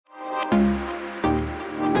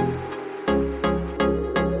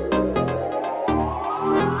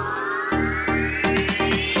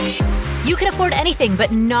afford anything,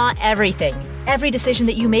 but not everything. Every decision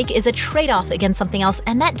that you make is a trade-off against something else,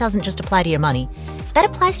 and that doesn't just apply to your money. That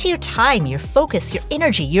applies to your time, your focus, your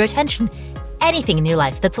energy, your attention, anything in your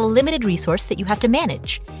life that's a limited resource that you have to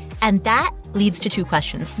manage. And that leads to two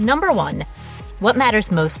questions. Number one, what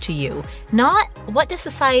matters most to you? Not what does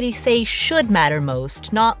society say should matter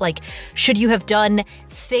most? Not like, should you have done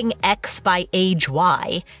thing X by age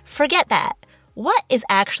Y? Forget that. What is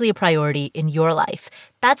actually a priority in your life?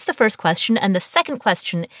 That's the first question. And the second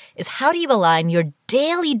question is, how do you align your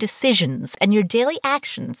daily decisions and your daily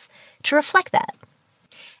actions to reflect that?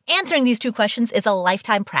 Answering these two questions is a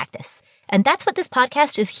lifetime practice. And that's what this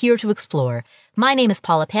podcast is here to explore. My name is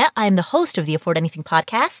Paula Pant. I am the host of the Afford Anything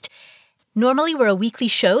podcast. Normally, we're a weekly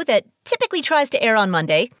show that typically tries to air on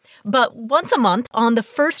Monday, but once a month, on the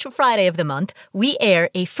first Friday of the month, we air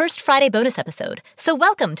a First Friday bonus episode. So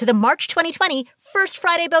welcome to the March 2020 First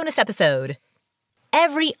Friday bonus episode.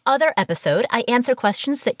 Every other episode, I answer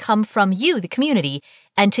questions that come from you, the community.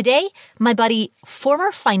 And today, my buddy,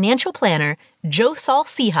 former financial planner, Joe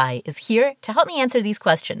Saul-Sehy, is here to help me answer these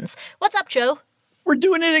questions. What's up, Joe? We're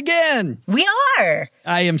doing it again. We are.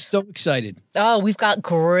 I am so excited. Oh, we've got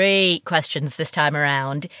great questions this time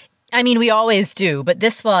around. I mean, we always do, but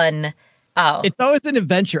this one, It's always an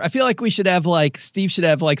adventure. I feel like we should have Steve should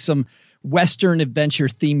have some Western adventure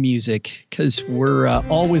theme music because we're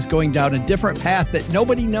always going down a different path that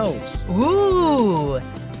nobody knows. Ooh.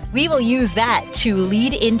 We will use that to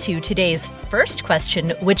lead into today's first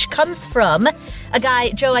question, which comes from a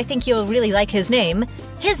guy, Joe, I think you'll really like his name.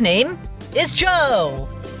 His name is Joe.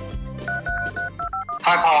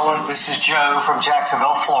 Hi, Paula. This is Joe from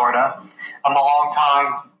Jacksonville, Florida. I'm a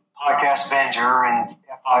longtime podcast binger and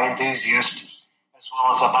FI enthusiast, as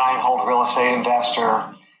well as a buy and hold real estate investor.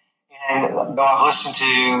 And though I've listened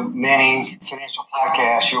to many financial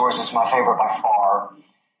podcasts, yours is my favorite by far.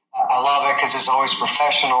 I love it because it's always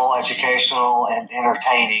professional, educational, and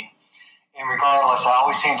entertaining. And regardless, I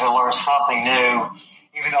always seem to learn something new,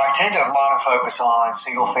 even though I tend to monofocus on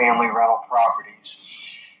single-family rental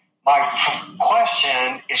properties. My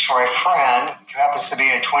question is for a friend who happens to be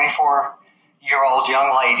a 24-year-old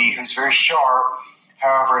young lady who's very sharp,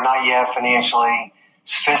 however, not yet financially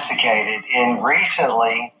sophisticated. And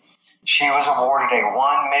recently, she was awarded a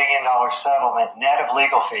 $1 million settlement net of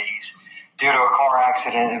legal fees due to a car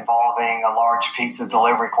accident involving a large pizza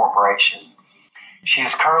delivery corporation. She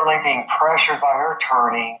is currently being pressured by her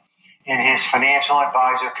attorney and his financial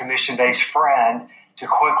advisor, commission-based friend, to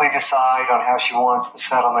quickly decide on how she wants the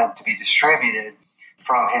settlement to be distributed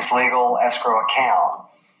from his legal escrow account.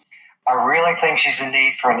 I really think she's in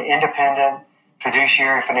need for an independent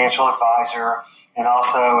fiduciary financial advisor and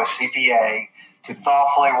also a CPA to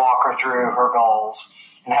thoughtfully walk her through her goals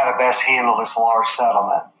and how to best handle this large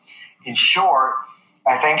settlement. In short,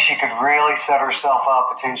 I think she could really set herself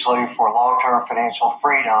up potentially for long-term financial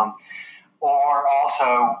freedom, or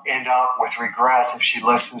also end up with regrets if she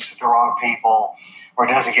listens to the wrong people or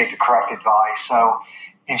doesn't get the correct advice. So,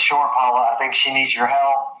 in short, Paula, I think she needs your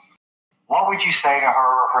help. What would you say to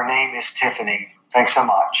her? Her name is Tiffany. Thanks so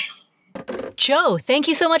much. Joe, thank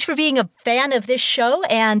you so much for being a fan of this show,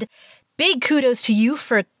 and big kudos to you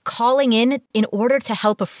for calling in order to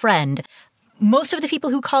help a friend. Most of the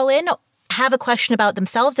people who call in have a question about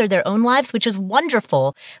themselves or their own lives, which is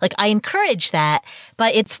wonderful. I encourage that,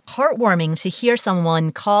 but it's heartwarming to hear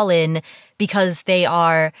someone call in because they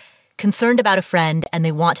are concerned about a friend and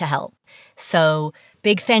they want to help. So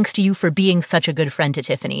big thanks to you for being such a good friend to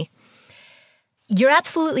Tiffany. You're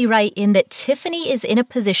absolutely right in that Tiffany is in a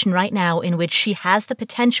position right now in which she has the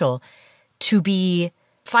potential to be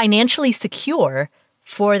financially secure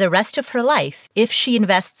for the rest of her life if she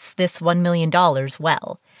invests this $1 million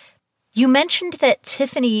well. You mentioned that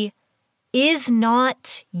Tiffany is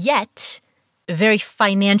not yet very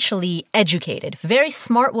financially educated, very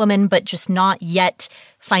smart woman, but just not yet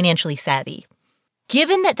financially savvy.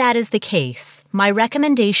 Given that that is the case, my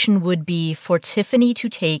recommendation would be for Tiffany to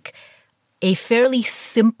take a fairly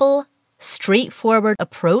simple, straightforward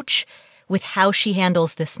approach with how she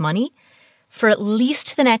handles this money for at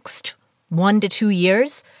least the next 1 to 2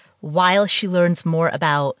 years while she learns more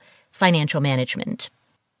about financial management.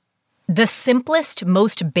 The simplest,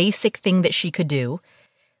 most basic thing that she could do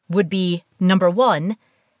would be, number one,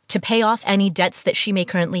 to pay off any debts that she may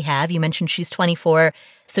currently have. You mentioned she's 24,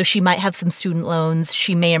 so she might have some student loans.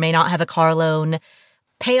 She may or may not have a car loan.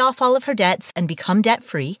 Pay off all of her debts and become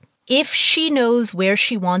debt-free. If she knows where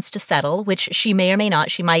she wants to settle, which she may or may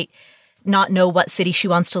not, she might not know what city she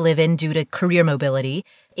wants to live in due to career mobility.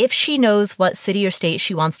 If she knows what city or state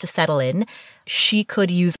she wants to settle in, she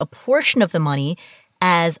could use a portion of the money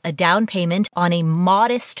as a down payment on a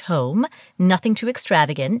modest home, nothing too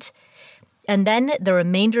extravagant. And then the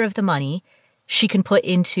remainder of the money she can put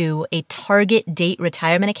into a target date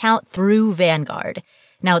retirement account through Vanguard.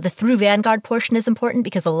 Now, the through Vanguard portion is important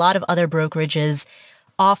because a lot of other brokerages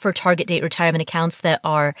offer target date retirement accounts that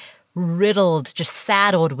are riddled, just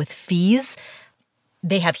saddled with fees.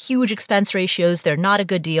 They have huge expense ratios. They're not a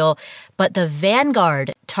good deal. But the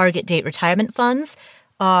Vanguard target date retirement funds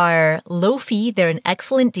are low fee. They're an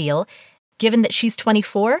excellent deal. Given that she's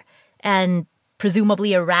 24 and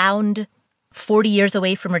presumably around 40 years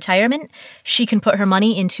away from retirement, she can put her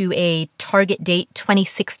money into a target date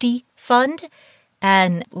 2060 fund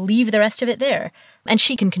and leave the rest of it there. And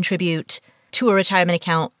she can contribute to a retirement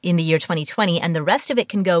account in the year 2020, and the rest of it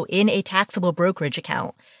can go in a taxable brokerage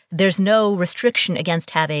account. There's no restriction against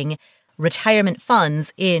having retirement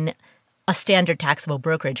funds in a standard taxable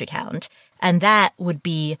brokerage account. And that would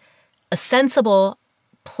be a sensible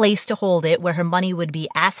place to hold it, where her money would be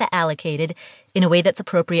asset allocated in a way that's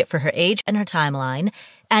appropriate for her age and her timeline.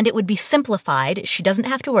 And it would be simplified. She doesn't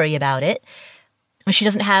have to worry about it. She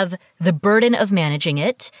doesn't have the burden of managing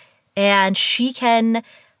it. And she can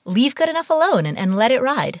leave good enough alone and let it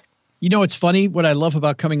ride. You know, it's funny. What I love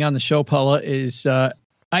about coming on the show, Paula, is I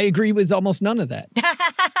agree with almost none of that.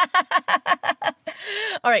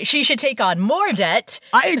 All right. She should take on more debt.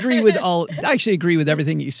 I actually agree with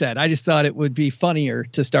everything you said. I just thought it would be funnier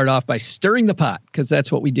to start off by stirring the pot, because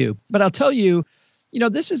that's what we do. But I'll tell you,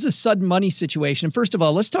 this is a sudden money situation. First of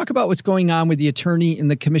all, let's talk about what's going on with the attorney and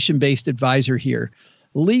the commission-based advisor here.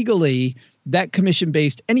 Legally, that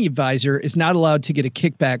commission-based, any advisor is not allowed to get a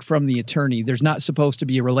kickback from the attorney. There's not supposed to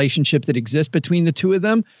be a relationship that exists between the two of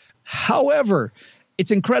them. However,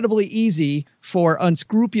 it's incredibly easy for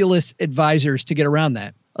unscrupulous advisors to get around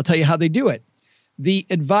that. I'll tell you how they do it. The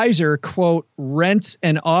advisor, quote, rents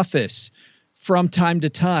an office from time to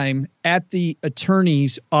time at the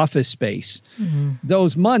attorney's office space. Mm-hmm.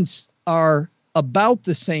 Those months are about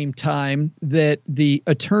the same time that the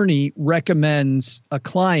attorney recommends a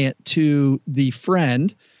client to the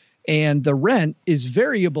friend, and the rent is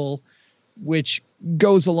variable, which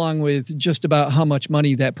goes along with just about how much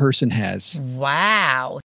money that person has.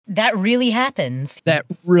 Wow. That really happens. That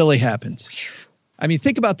really happens. I mean,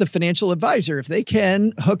 think about the financial advisor. If they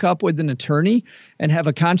can hook up with an attorney and have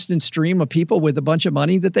a constant stream of people with a bunch of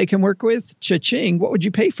money that they can work with, cha-ching, what would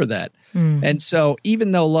you pay for that? Mm. And so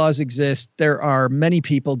even though laws exist, there are many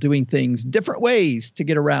people doing things different ways to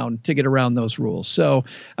get around those rules. So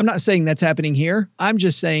I'm not saying that's happening here. I'm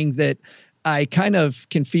just saying that I kind of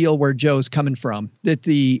can feel where Joe's coming from, that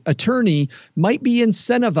the attorney might be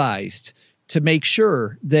incentivized to make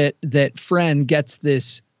sure that friend gets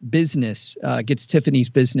this business, gets Tiffany's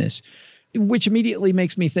business, which immediately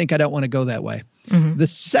makes me think I don't want to go that way. Mm-hmm. The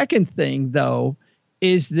second thing, though,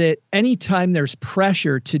 is that anytime there's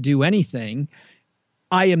pressure to do anything,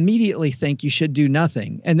 I immediately think you should do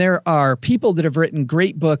nothing. And there are people that have written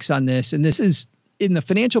great books on this, and this is in the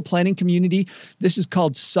financial planning community, this is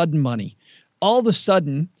called sudden money. All of a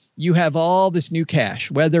sudden, you have all this new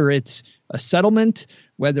cash, whether it's a settlement,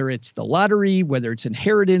 whether it's the lottery, whether it's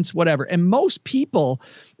inheritance, whatever. And most people,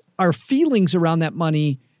 our feelings around that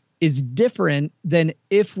money is different than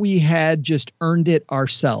if we had just earned it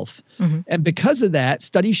ourselves. Mm-hmm. And because of that,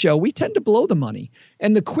 studies show we tend to blow the money.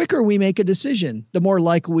 And the quicker we make a decision, the more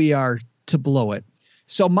likely we are to blow it.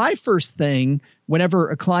 So my first thing, whenever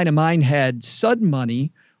a client of mine had sudden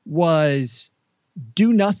money, was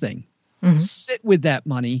do nothing. Mm-hmm. Sit with that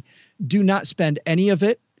money. Do not spend any of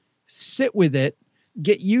it. Sit with it.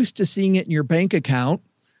 Get used to seeing it in your bank account.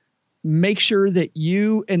 Make sure that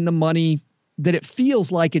you and the money, that it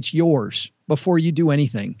feels like it's yours before you do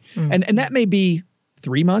anything. Mm-hmm. And that may be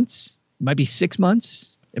 3 months. It might be 6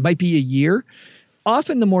 months. It might be a year.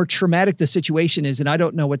 Often the more traumatic the situation is, and I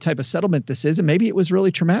don't know what type of settlement this is, and maybe it was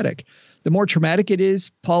really traumatic. The more traumatic it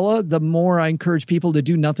is, Paula, the more I encourage people to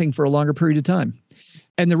do nothing for a longer period of time.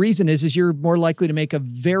 And the reason is you're more likely to make a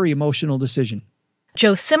very emotional decision.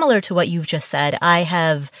 Joe, similar to what you've just said, I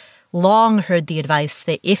have long heard the advice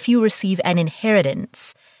that if you receive an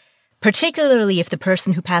inheritance, particularly if the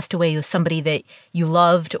person who passed away was somebody that you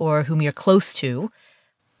loved or whom you're close to,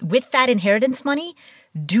 with that inheritance money,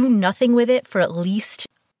 do nothing with it for at least,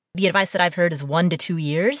 the advice that I've heard is 1 to 2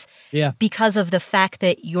 years. Yeah. Because of the fact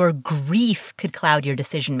that your grief could cloud your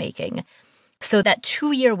decision making. So that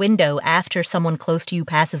 2-year window after someone close to you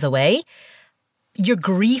passes away, your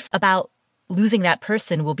grief about losing that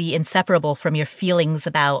person will be inseparable from your feelings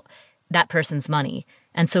about that person's money.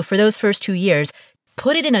 And so for those first 2 years,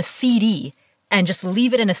 put it in a CD and just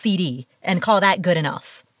leave it in a CD and call that good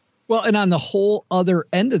enough. Well, and on the whole other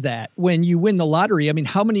end of that, when you win the lottery, I mean,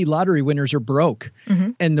 how many lottery winners are broke?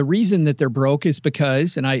 Mm-hmm. And the reason that they're broke is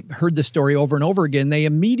because, and I heard this story over and over again, they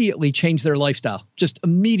immediately change their lifestyle. Just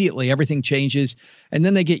immediately, everything changes. And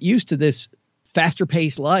then they get used to this faster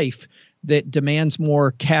paced life that demands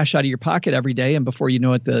more cash out of your pocket every day. And before you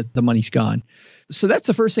know it, the money's gone. So that's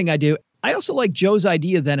the first thing I do. I also like Joe's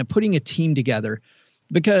idea then of putting a team together,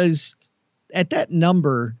 because at that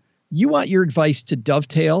number, you want your advice to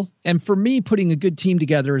dovetail. And for me, putting a good team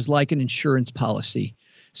together is like an insurance policy.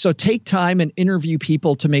 So take time and interview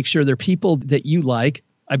people to make sure they're people that you like.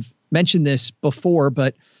 I've mentioned this before,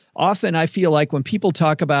 but often I feel like when people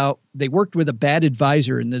talk about they worked with a bad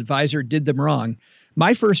advisor and the advisor did them wrong,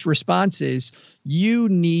 my first response is you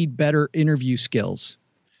need better interview skills.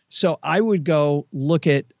 So I would go look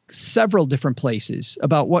at several different places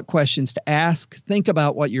about what questions to ask, think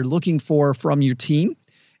about what you're looking for from your team,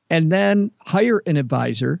 and then hire an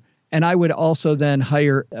advisor. And I would also then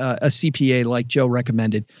hire a CPA like Joe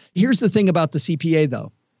recommended. Here's the thing about the CPA,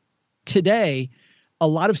 though. Today, a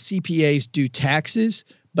lot of CPAs do taxes,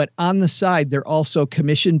 but on the side, they're also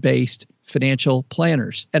commission-based financial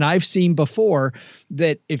planners. And I've seen before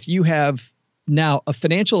that if you have now a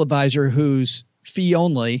financial advisor who's fee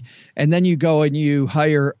only, and then you go and you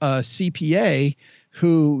hire a CPA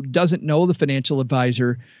who doesn't know the financial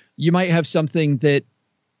advisor, you might have something that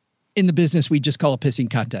in the business we just call a pissing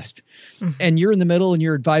contest. Mm-hmm. And you're in the middle and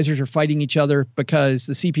your advisors are fighting each other because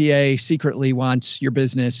the CPA secretly wants your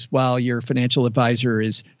business while your financial advisor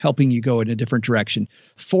is helping you go in a different direction.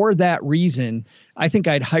 For that reason, I think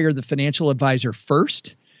I'd hire the financial advisor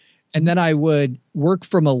first. And then I would work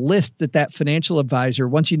from a list that financial advisor,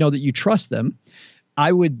 once you know that you trust them,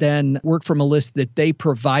 I would then work from a list that they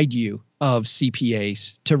provide you of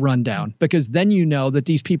CPAs to run down, because then you know that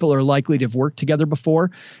these people are likely to have worked together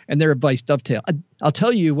before and their advice dovetail. I'll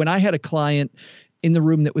tell you, when I had a client in the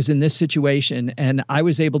room that was in this situation and I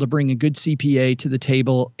was able to bring a good CPA to the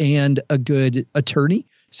table and a good attorney,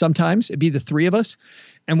 sometimes it'd be the three of us,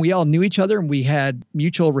 and we all knew each other and we had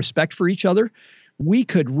mutual respect for each other, we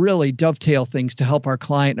could really dovetail things to help our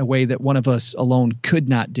client in a way that one of us alone could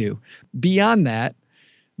not do. Beyond that,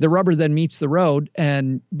 the rubber then meets the road.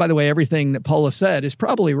 And by the way, everything that Paula said is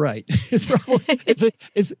probably right. It's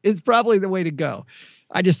probably the way to go.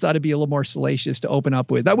 I just thought it'd be a little more salacious to open up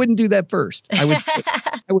with. I wouldn't do that first. I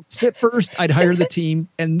would sit first. I'd hire the team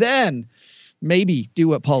and then maybe do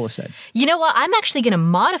what Paula said. You know what? I'm actually going to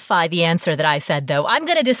modify the answer that I said, though. I'm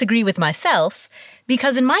going to disagree with myself,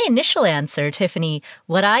 because in my initial answer, Tiffany,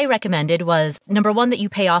 what I recommended was, number one, that you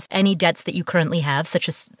pay off any debts that you currently have, such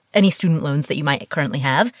as any student loans that you might currently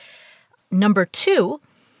have. Number two,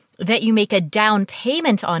 that you make a down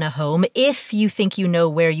payment on a home if you think you know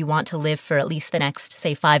where you want to live for at least the next,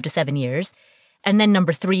 say, 5 to 7 years. And then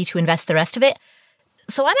number three, to invest the rest of it.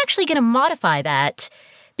 So I'm actually going to modify that,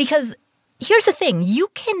 because here's the thing. You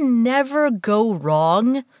can never go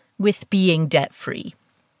wrong with being debt-free.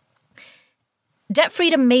 Debt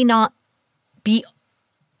freedom may not be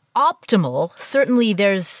optimal. Certainly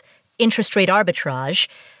there's interest rate arbitrage,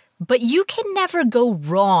 but you can never go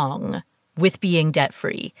wrong with being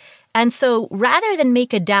debt-free. And so rather than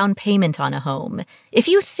make a down payment on a home, if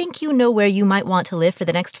you think you know where you might want to live for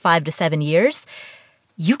the next 5 to 7 years,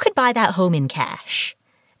 you could buy that home in cash.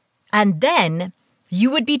 And then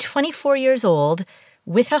you would be 24 years old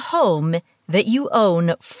with a home that you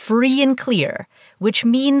own free and clear, which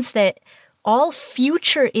means that all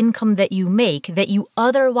future income that you make that you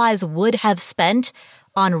otherwise would have spent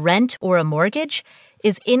on rent or a mortgage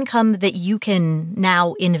is income that you can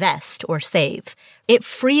now invest or save. It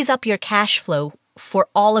frees up your cash flow for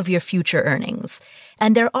all of your future earnings.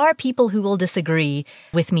 And there are people who will disagree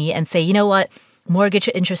with me and say, you know what? Mortgage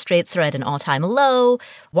interest rates are at an all-time low.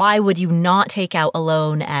 Why would you not take out a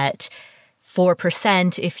loan at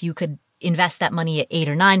 4% if you could invest that money at 8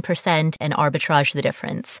 or 9% and arbitrage the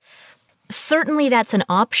difference? Certainly that's an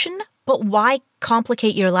option, but why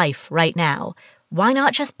complicate your life right now? Why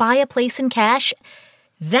not just buy a place in cash,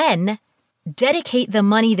 then dedicate the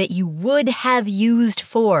money that you would have used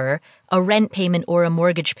for a rent payment or a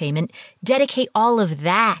mortgage payment, dedicate all of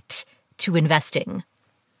that to investing.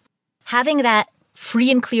 Having that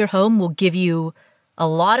free and clear home will give you a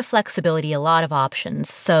lot of flexibility, a lot of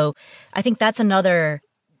options. So I think that's another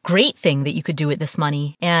great thing that you could do with this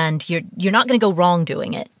money, and you're not going to go wrong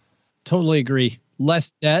doing it. Totally agree.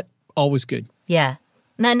 Less debt, always good. Yeah.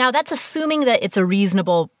 Now that's assuming that it's a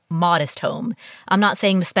reasonable, modest home. I'm not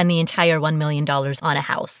saying to spend the entire $1 million on a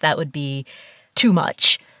house. That would be too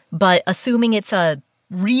much. But assuming it's a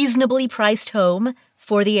reasonably priced home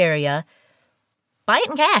for the area, buy it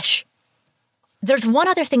in cash. There's one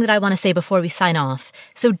other thing that I want to say before we sign off.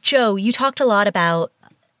 So, Joe, you talked a lot about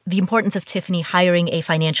the importance of Tiffany hiring a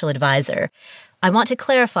financial advisor. I want to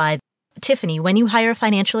clarify, Tiffany, when you hire a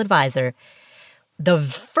financial advisor, the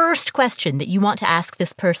first question that you want to ask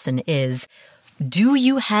this person is, do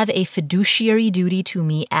you have a fiduciary duty to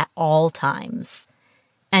me at all times?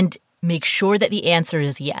 And make sure that the answer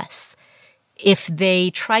is yes. If they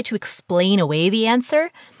try to explain away the answer,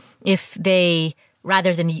 if they,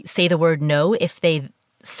 rather than say the word no, if they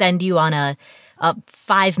send you on a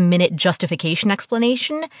 5-minute justification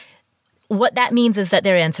explanation, what that means is that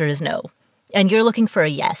their answer is no. And you're looking for a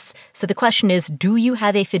yes. So the question is, do you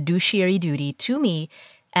have a fiduciary duty to me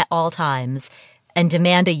at all times? And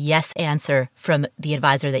demand a yes answer from the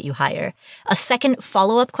advisor that you hire. A second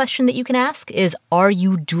follow-up question that you can ask is, are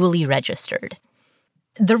you duly registered?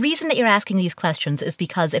 The reason that you're asking these questions is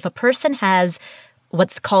because if a person has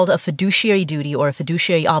what's called a fiduciary duty or a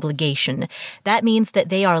fiduciary obligation, that means that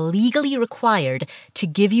they are legally required to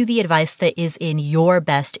give you the advice that is in your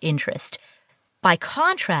best interest. By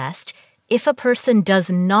contrast, if a person does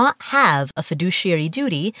not have a fiduciary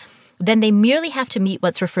duty, then they merely have to meet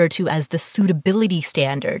what's referred to as the suitability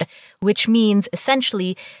standard, which means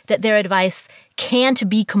essentially that their advice can't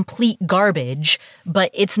be complete garbage, but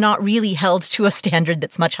it's not really held to a standard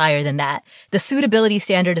that's much higher than that. The suitability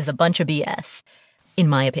standard is a bunch of BS, in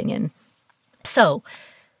my opinion. So,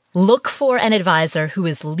 look for an advisor who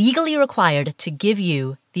is legally required to give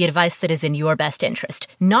you the advice that is in your best interest.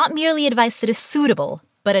 Not merely advice that is suitable,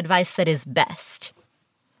 but advice that is best.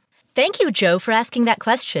 Thank you, Joe, for asking that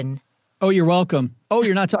question. Oh, you're welcome. Oh,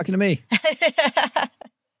 you're not talking to me.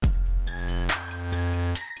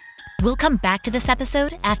 We'll come back to this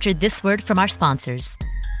episode after this word from our sponsors.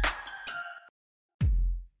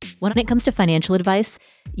 When it comes to financial advice,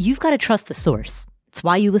 you've got to trust the source. It's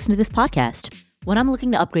why you listen to this podcast. When I'm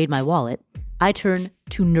looking to upgrade my wallet, I turn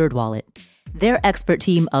to NerdWallet. Their expert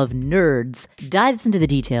team of nerds dives into the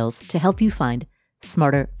details to help you find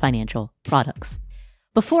smarter financial products.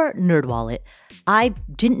 Before NerdWallet, I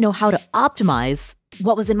didn't know how to optimize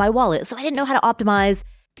what was in my wallet, so I didn't know how to optimize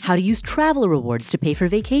how to use travel rewards to pay for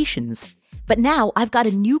vacations. But now I've got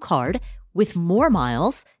a new card with more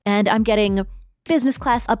miles, and I'm getting business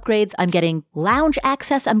class upgrades, I'm getting lounge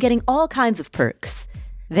access, I'm getting all kinds of perks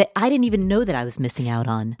that I didn't even know that I was missing out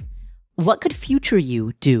on. What could future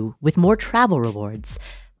you do with more travel rewards?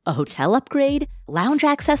 A hotel upgrade? Lounge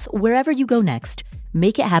access? Wherever you go next,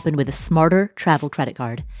 make it happen with a smarter travel credit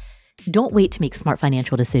card. Don't wait to make smart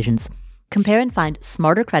financial decisions. Compare and find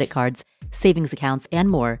smarter credit cards, savings accounts, and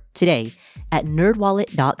more today at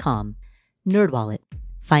nerdwallet.com. NerdWallet.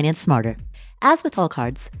 Finance smarter. As with all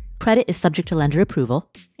cards, credit is subject to lender approval,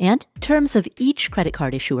 and terms of each credit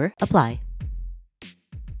card issuer apply.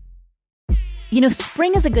 You know,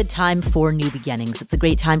 spring is a good time for new beginnings. It's a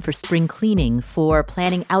great time for spring cleaning, for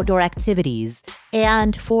planning outdoor activities,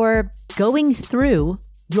 and for going through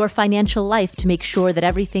your financial life to make sure that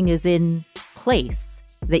everything is in place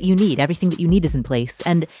that you need. Everything that you need is in place.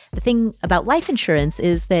 And the thing about life insurance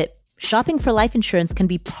is that shopping for life insurance can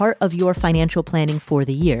be part of your financial planning for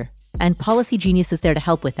the year. And Policy Genius is there to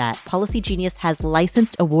help with that. Policy Genius has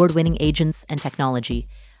licensed award-winning agents and technology.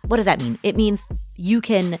 What does that mean? It means you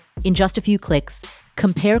can, in just a few clicks,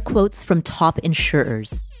 compare quotes from top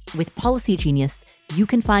insurers. With Policy Genius, you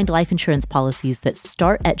can find life insurance policies that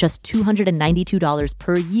start at just $292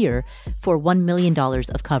 per year for $1 million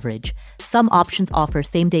of coverage. Some options offer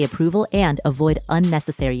same-day approval and avoid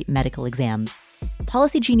unnecessary medical exams.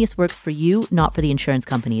 Policy Genius works for you, not for the insurance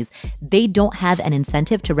companies. They don't have an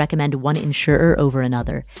incentive to recommend one insurer over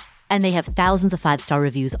another. And they have thousands of 5-star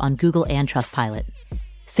reviews on Google and Trustpilot.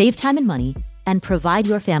 Save time and money and provide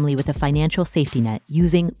your family with a financial safety net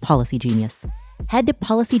using Policy Genius. Head to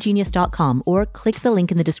policygenius.com or click the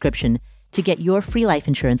link in the description to get your free life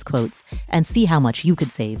insurance quotes and see how much you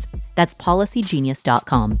could save. That's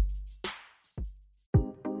policygenius.com.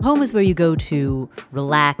 Home is where you go to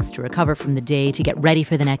relax, to recover from the day, to get ready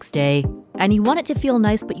for the next day. And you want it to feel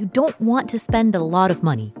nice, but you don't want to spend a lot of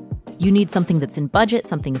money. You need something that's in budget,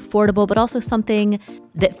 something affordable, but also something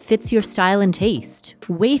that fits your style and taste.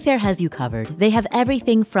 Wayfair has you covered. They have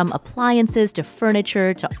everything from appliances to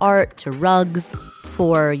furniture to art to rugs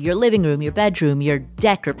for your living room, your bedroom, your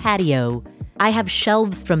deck or patio. I have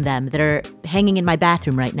shelves from them that are hanging in my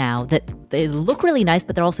bathroom right now that they look really nice,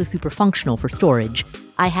 but they're also super functional for storage.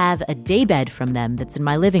 I have a daybed from them that's in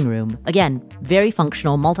my living room. Again, very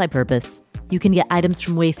functional, multi-purpose. You can get items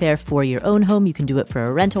from Wayfair for your own home. You can do it for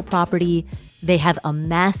a rental property. They have a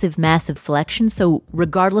massive, massive selection. So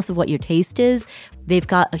regardless of what your taste is, they've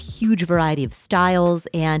got a huge variety of styles,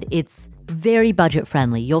 and it's very budget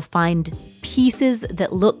friendly. You'll find pieces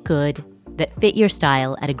that look good, that fit your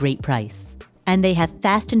style at a great price. And they have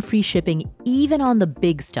fast and free shipping even on the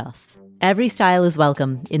big stuff. Every style is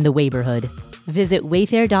welcome in the Wayborhood. Visit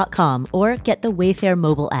Wayfair.com or get the Wayfair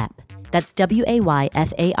mobile app. That's WAYFAIR.com.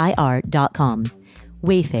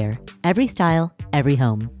 Wayfair. Every style, every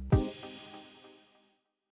home.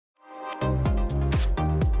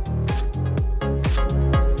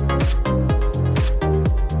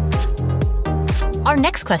 Our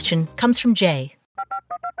next question comes from Jay.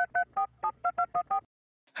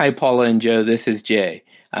 Hi, Paula and Joe. This is Jay.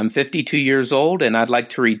 I'm 52 years old, and I'd like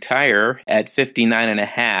to retire at 59 and a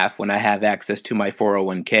half when I have access to my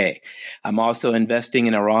 401k. I'm also investing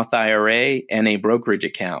in a Roth IRA and a brokerage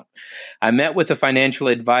account. I met with a financial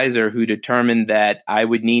advisor who determined that I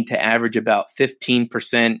would need to average about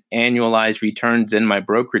 15% annualized returns in my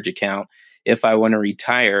brokerage account if I want to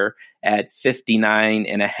retire at 59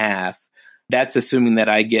 and a half. That's assuming that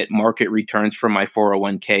I get market returns from my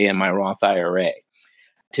 401k and my Roth IRA.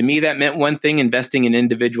 To me, that meant one thing, investing in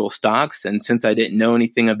individual stocks. And since I didn't know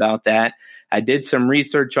anything about that, I did some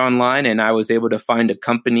research online and I was able to find a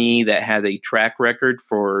company that has a track record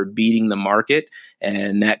for beating the market.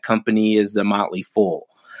 And that company is the Motley Fool.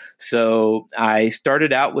 So I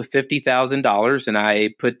started out with $50,000 and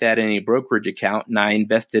I put that in a brokerage account and I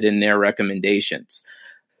invested in their recommendations.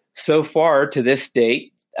 So far to this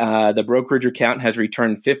date, the brokerage account has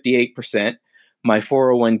returned 58%. My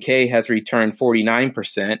 401k has returned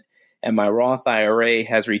 49%, and my Roth IRA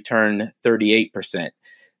has returned 38%.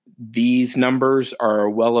 These numbers are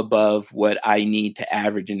well above what I need to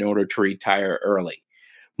average in order to retire early.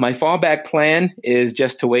 My fallback plan is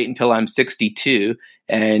just to wait until I'm 62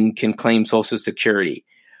 and can claim Social Security.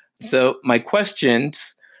 So my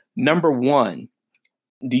questions, number one,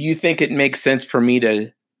 do you think it makes sense for me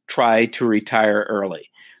to try to retire early?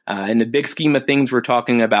 In the big scheme of things, we're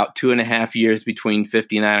talking about 2.5 years between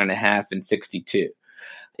 59 and a half and 62.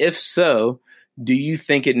 If so, do you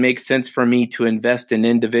think it makes sense for me to invest in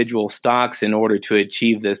individual stocks in order to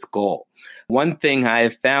achieve this goal? One thing I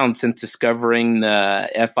have found since discovering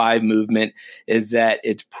the FI movement is that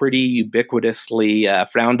it's pretty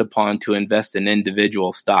ubiquitously frowned upon to invest in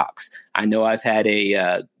individual stocks. I know I've had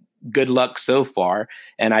a good luck so far,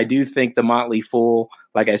 and I do think the Motley Fool,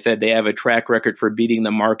 like I said, they have a track record for beating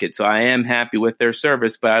the market. So I am happy with their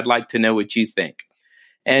service, but I'd like to know what you think.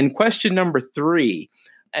 And question number 3,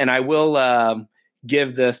 and I will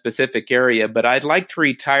give the specific area, but I'd like to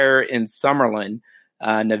retire in Summerlin,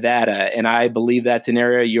 Nevada, and I believe that's an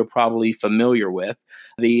area you're probably familiar with.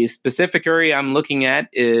 The specific area I'm looking at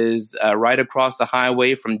is right across the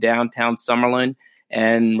highway from downtown Summerlin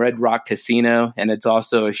and Red Rock Casino, and it's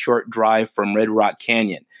also a short drive from Red Rock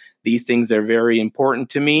Canyon. These things are very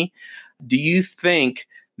important to me. Do you think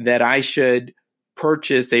that I should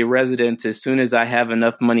purchase a residence as soon as I have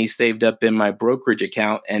enough money saved up in my brokerage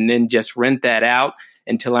account and then just rent that out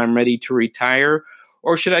until I'm ready to retire?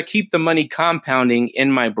 Or should I keep the money compounding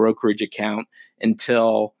in my brokerage account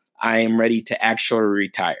until I am ready to actually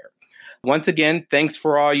retire? Once again, thanks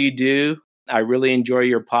for all you do. I really enjoy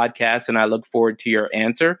your podcast and I look forward to your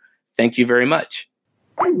answer. Thank you very much.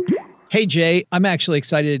 Hey, Jay, I'm actually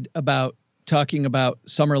excited about talking about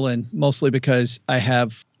Summerlin, mostly because I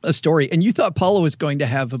have a story. And you thought Paula was going to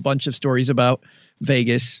have a bunch of stories about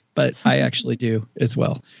Vegas, but I actually do as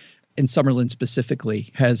well. And Summerlin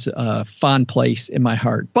specifically has a fond place in my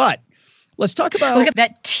heart. But let's talk about... Look at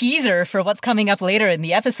that teaser for what's coming up later in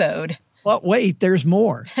the episode. Well, wait, there's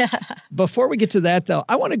more. Before we get to that, though,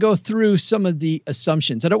 I want to go through some of the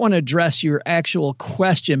assumptions. I don't want to address your actual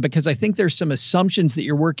question because I think there's some assumptions that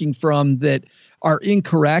you're working from that are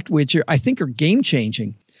incorrect, which I think are game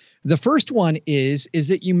changing. The first one is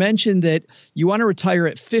that you mentioned that you want to retire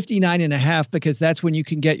at 59 and a half because that's when you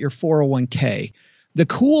can get your 401k. The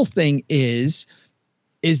cool thing is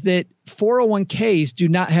that 401ks do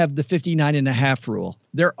not have the 59 and a half rule.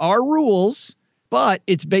 There are rules, but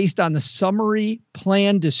it's based on the summary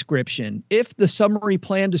plan description. If the summary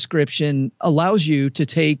plan description allows you to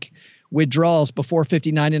take withdrawals before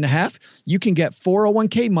 59 and a half, you can get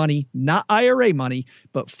 401k money, not IRA money,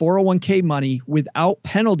 but 401k money without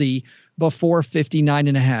penalty before 59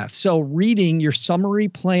 and a half. So reading your summary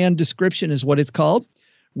plan description is what it's called.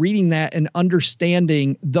 Reading that and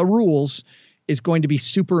understanding the rules is going to be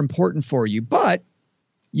super important for you. But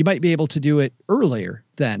you might be able to do it earlier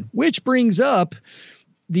then, which brings up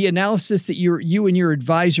the analysis that you and your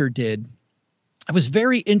advisor did. I was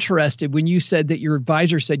very interested when you said that your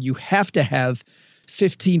advisor said you have to have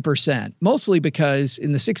 15%, mostly because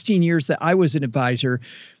in the 16 years that I was an advisor,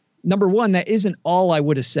 number one, that isn't all I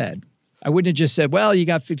would have said. I wouldn't have just said, well, you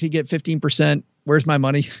got to get 15%. Where's my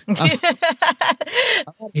money? I'm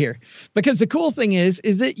here. Because the cool thing is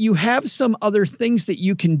that you have some other things that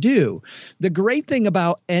you can do. The great thing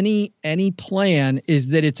about any plan is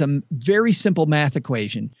that it's a very simple math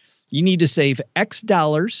equation. You need to save X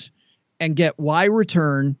dollars and get Y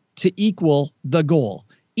return to equal the goal.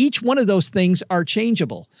 Each one of those things are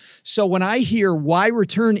changeable. So when I hear Y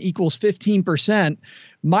return equals 15%,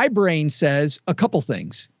 my brain says a couple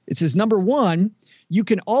things. It says, number one, you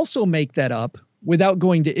can also make that up without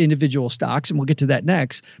going to individual stocks, and we'll get to that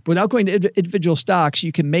next. But without going to individual stocks,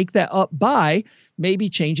 you can make that up by maybe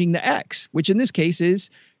changing the X, which in this case is,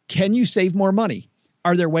 can you save more money?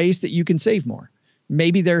 Are there ways that you can save more?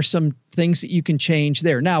 Maybe there's some things that you can change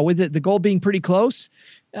there. Now, with the goal being pretty close,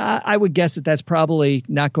 I would guess that that's probably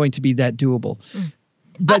not going to be that doable.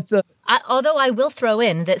 But although I will throw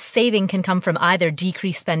in that saving can come from either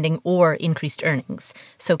decreased spending or increased earnings.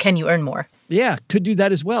 So can you earn more? Yeah, could do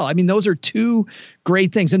that as well. I mean, those are two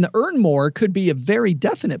great things. And the earn more could be a very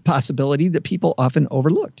definite possibility that people often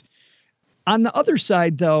overlooked. On the other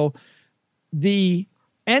side, though, the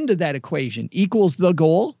end of that equation equals the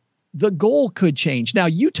goal. The goal could change. Now,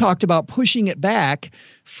 you talked about pushing it back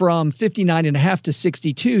from 59.5 to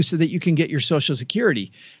 62 so that you can get your Social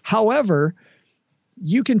Security. However,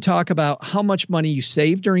 you can talk about how much money you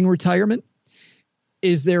save during retirement.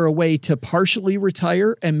 Is there a way to partially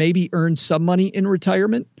retire and maybe earn some money in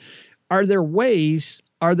retirement? Are there ways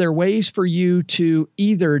for you to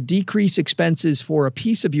either decrease expenses for a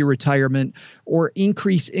piece of your retirement or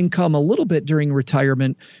increase income a little bit during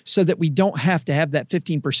retirement so that we don't have to have that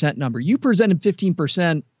 15% number? You presented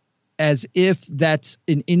 15% as if that's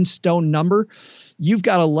an in-stone number. You've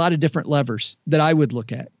got a lot of different levers that I would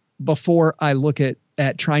look at before I look at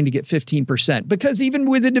trying to get 15%. Because even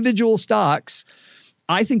with individual stocks,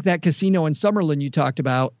 I think that casino in Summerlin you talked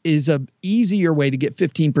about is a easier way to get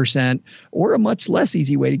 15% or a much less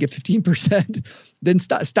easy way to get 15% than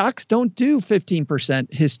stocks don't do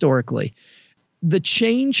 15% historically. The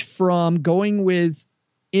change from going with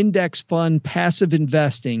index fund passive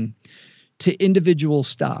investing to individual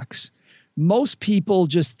stocks, most people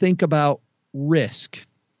just think about risk,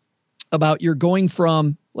 about you're going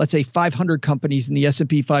from, let's say, 500 companies in the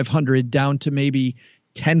S&P 500 down to maybe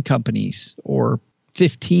 10 companies or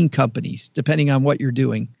 15 companies, depending on what you're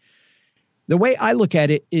doing. The way I look at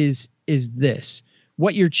it is this.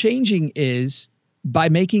 What you're changing is, by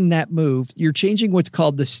making that move, you're changing what's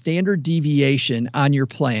called the standard deviation on your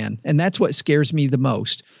plan. And that's what scares me the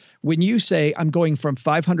most. When you say, I'm going from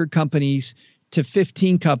 500 companies to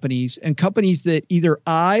 15 companies, and companies that either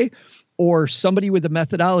I or somebody with a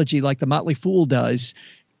methodology like the Motley Fool does,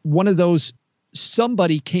 one of those,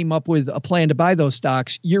 somebody came up with a plan to buy those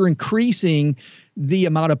stocks, you're increasing the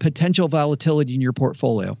amount of potential volatility in your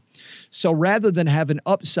portfolio. So rather than have an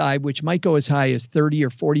upside, which might go as high as 30 or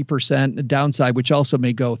 40%, a downside, which also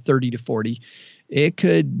may go 30 to 40, it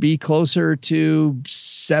could be closer to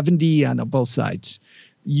 70 on both sides.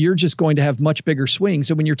 You're just going to have much bigger swings.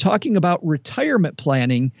 So when you're talking about retirement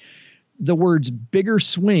planning, the words bigger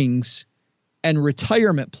swings and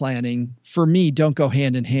retirement planning, for me, don't go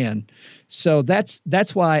hand in hand. So that's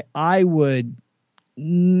why I would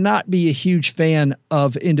not be a huge fan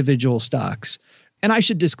of individual stocks. And I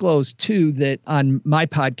should disclose, too, that on my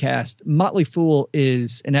podcast, Motley Fool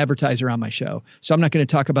is an advertiser on my show. So I'm not going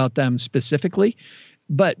to talk about them specifically.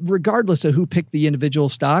 But regardless of who picked the individual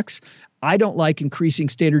stocks, I don't like increasing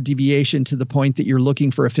standard deviation to the point that you're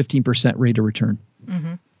looking for a 15% rate of return.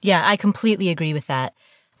 Mm-hmm. Yeah, I completely agree with that.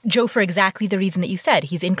 Joe, for exactly the reason that you said,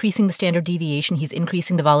 he's increasing the standard deviation, he's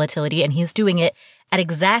increasing the volatility, and he's doing it at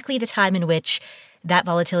exactly the time in which that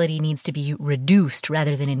volatility needs to be reduced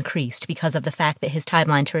rather than increased because of the fact that his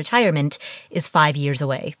timeline to retirement is 5 years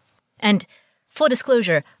away. And full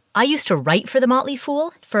disclosure, I used to write for the Motley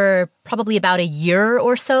Fool for probably about a year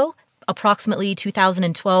or so, approximately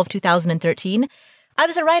 2012, 2013. I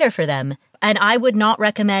was a writer for them, and I would not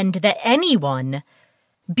recommend that anyone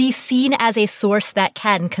be seen as a source that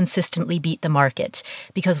can consistently beat the market.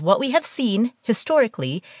 Because what we have seen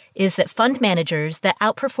historically is that fund managers that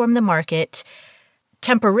outperform the market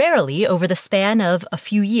temporarily over the span of a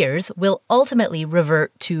few years will ultimately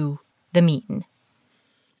revert to the mean.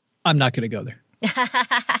 I'm not going to go there.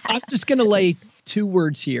 I'm just going to lay two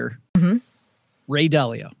words here. Mm-hmm. Ray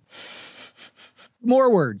Dalio.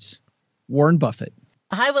 More words. Warren Buffett.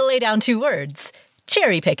 I will lay down two words.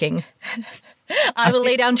 Cherry picking. I will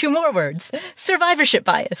lay down two more words. Survivorship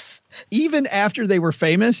bias. Even after they were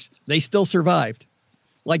famous, they still survived.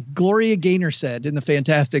 Like Gloria Gaynor said in the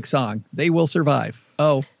fantastic song, they will survive.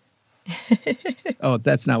 Oh, Oh,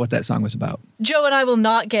 that's not what that song was about. Joe and I will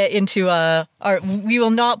not get into we will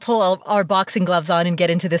not pull our boxing gloves on and get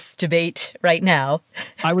into this debate right now.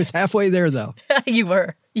 I was halfway there, though. You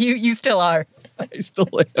were. You still are. I still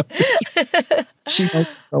am. She knows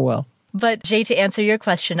so well. But Jay, to answer your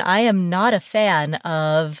question, I am not a fan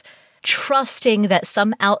of trusting that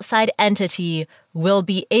some outside entity will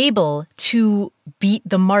be able to beat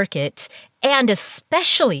the market, and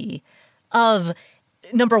especially of,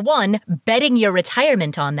 number one, betting your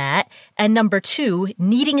retirement on that, and number two,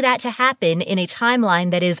 needing that to happen in a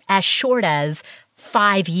timeline that is as short as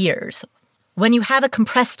 5 years. When you have a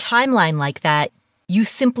compressed timeline like that, you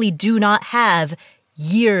simply do not have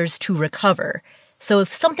years to recover. So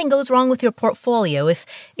if something goes wrong with your portfolio,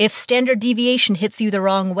 if standard deviation hits you the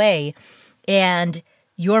wrong way and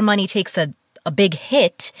your money takes a big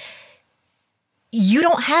hit, you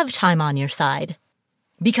don't have time on your side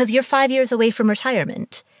because you're 5 years away from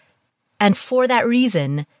retirement. And for that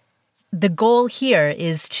reason, the goal here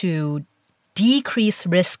is to decrease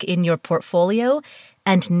risk in your portfolio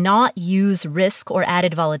and not use risk or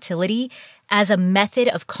added volatility as a method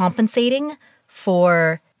of compensating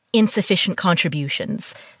for insufficient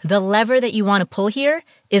contributions. The lever that you want to pull here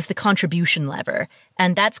is the contribution lever,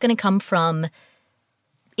 and that's going to come from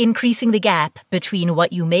increasing the gap between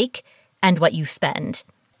what you make and what you spend,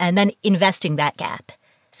 and then investing that gap.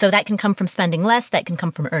 So that can come from spending less, that can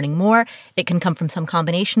come from earning more, it can come from some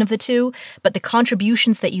combination of the two, but the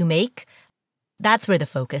contributions that you make, that's where the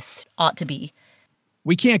focus ought to be.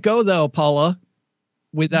 We can't go, though, Paula,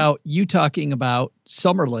 without you talking about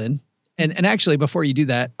Summerlin. And actually, before you do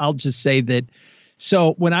that, I'll just say that,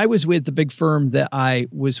 so when I was with the big firm that I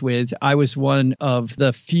was with, I was one of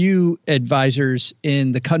the few advisors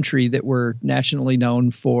in the country that were nationally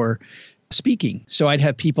known for speaking. So I'd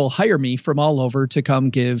have people hire me from all over to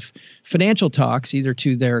come give financial talks, either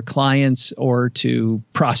to their clients or to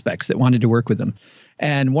prospects that wanted to work with them.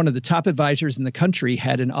 And one of the top advisors in the country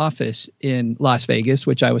had an office in Las Vegas,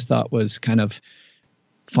 which I always thought was kind of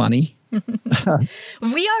funny.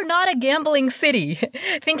 We are not a gambling city.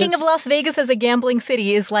 Thinking of Las Vegas as a gambling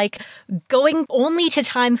city is like going only to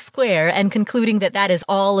Times Square and concluding that that is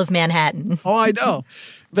all of Manhattan. Oh, I know.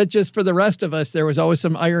 But just for the rest of us, there was always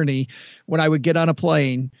some irony when I would get on a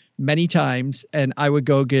plane many times and I would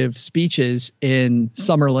go give speeches in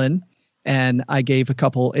Summerlin, and I gave a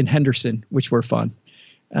couple in Henderson, which were fun.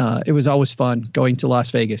 It was always fun going to Las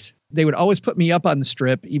Vegas. They would always put me up on the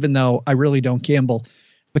Strip, even though I really don't gamble,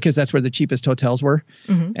 because that's where the cheapest hotels were.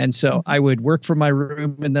 Mm-hmm. And so I would work from my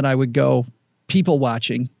room and then I would go people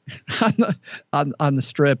watching on the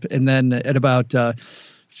Strip. And then at about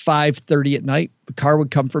 5:30 at night, the car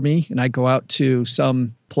would come for me and I'd go out to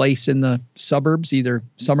some place in the suburbs, either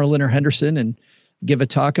Summerlin or Henderson, and give a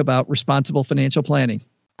talk about responsible financial planning.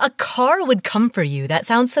 A car would come for you. That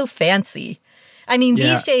sounds so fancy. I mean,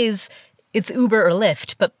 These days it's Uber or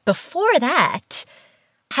Lyft, but before that,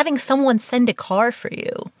 having someone send a car for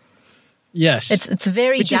you. Yes. It's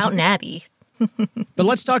very Downton Abbey. But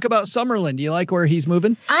let's talk about Summerlin. Do you like where he's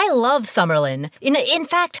moving? I love Summerlin. In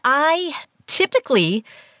fact, I typically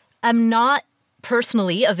am not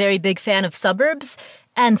personally a very big fan of suburbs,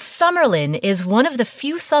 and Summerlin is one of the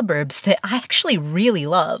few suburbs that I actually really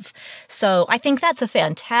love. So I think that's a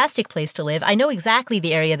fantastic place to live. I know exactly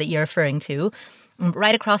the area that you're referring to,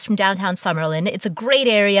 right across from downtown Summerlin. It's a great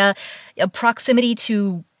area, a proximity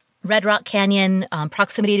to Red Rock Canyon,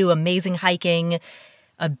 proximity to amazing hiking,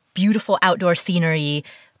 a beautiful outdoor scenery.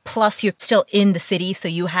 Plus, you're still in the city, so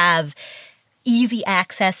you have easy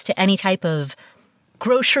access to any type of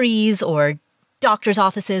groceries or doctor's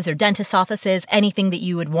offices or dentist offices, anything that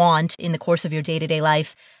you would want in the course of your day-to-day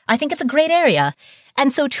life. I think it's a great area.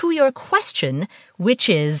 And so to your question, which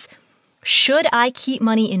is, should I keep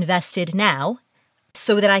money invested now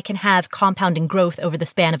so that I can have compounding growth over the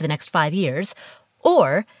span of the next 5 years?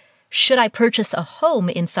 Or should I purchase a home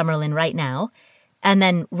in Summerlin right now and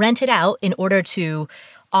then rent it out in order to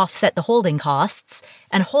offset the holding costs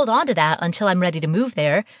and hold on to that until I'm ready to move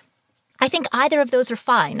there? I think either of those are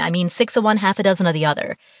fine. I mean, 6 of one, half a dozen of the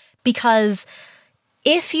other. Because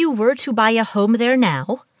if you were to buy a home there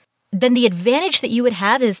now, then the advantage that you would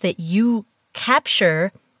have is that you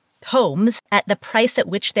capture homes at the price at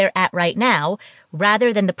which they're at right now,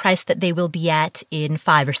 rather than the price that they will be at in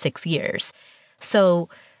 5 or 6 years. So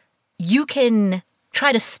you can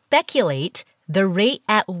try to speculate the rate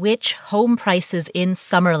at which home prices in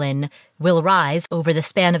Summerlin will rise over the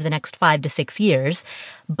span of the next 5 to 6 years,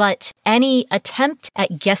 but any attempt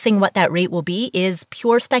at guessing what that rate will be is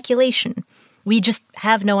pure speculation. We just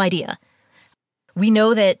have no idea. We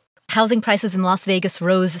know that housing prices in Las Vegas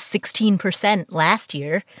rose 16% last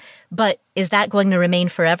year, But is that going to remain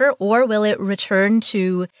forever, or will it return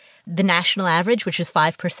to the national average, which is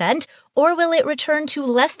 5%, or will it return to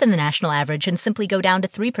less than the national average and simply go down to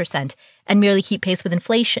 3% and merely keep pace with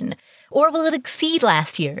inflation? Or will it exceed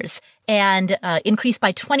last year's and increase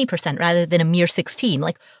by 20% rather than a mere 16?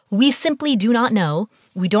 Like, we simply do not know.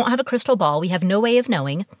 We don't have a crystal ball. We have no way of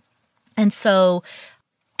knowing. And so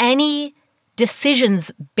any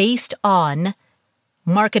decisions based on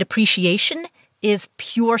market appreciation is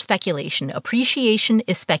pure speculation. Appreciation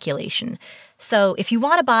is speculation. So if you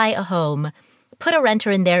want to buy a home, put a renter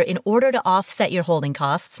in there in order to offset your holding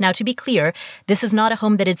costs. Now, to be clear, this is not a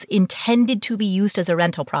home that is intended to be used as a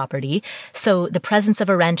rental property. So the presence of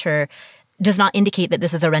a renter does not indicate that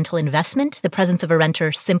this is a rental investment. The presence of a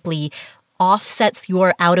renter simply offsets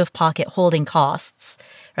your out-of-pocket holding costs,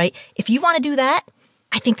 right? If you want to do that,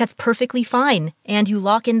 I think that's perfectly fine. And you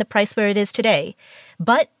lock in the price where it is today.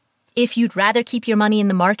 But if you'd rather keep your money in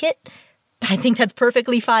the market, I think that's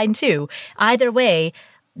perfectly fine too. Either way,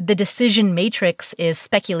 the decision matrix is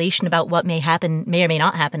speculation about what may happen, may or may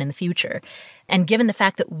not happen in the future. And given the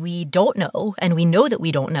fact that we don't know, and we know that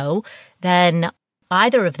we don't know, then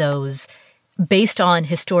either of those, based on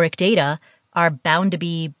historic data, are bound to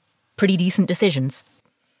be pretty decent decisions.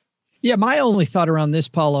 Yeah, my only thought around this,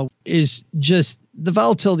 Paula, is just the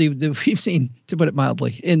volatility that we've seen, to put it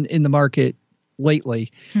mildly, in the market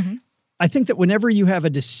lately. Mm-hmm. I think that whenever you have a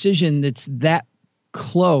decision that's that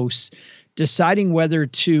close, deciding whether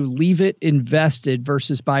to leave it invested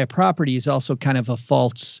versus buy a property is also kind of a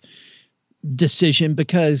false decision,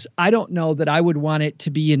 because I don't know that I would want it to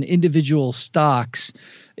be in individual stocks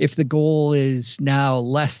if the goal is now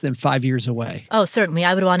less than 5 years away. Oh, certainly.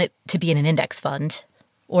 I would want it to be in an index fund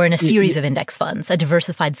or in a series of index funds, a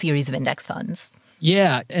diversified series of index funds.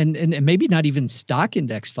 Yeah, and maybe not even stock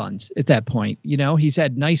index funds at that point. You know, he's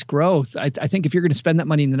had nice growth. I think if you're going to spend that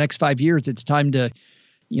money in the next 5 years, it's time to,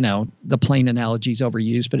 you know, the plane analogy is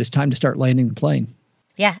overused, but it's time to start landing the plane.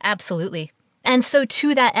 Yeah, absolutely. And so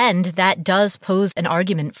to that end, that does pose an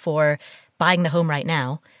argument for buying the home right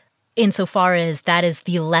now, insofar as that is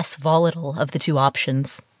the less volatile of the two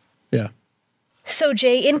options. Yeah. So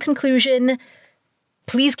Jay, in conclusion,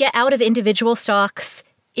 please get out of individual stocks,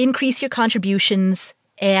 increase your contributions,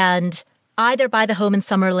 and either buy the home in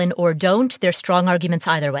Summerlin or don't. There's strong arguments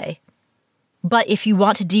either way. But if you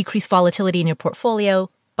want to decrease volatility in your portfolio,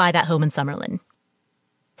 buy that home in Summerlin.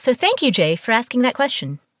 So thank you, Jay, for asking that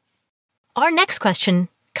question. Our next question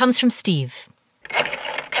comes from Steve.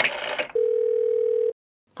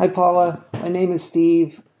 Hi, Paula. My name is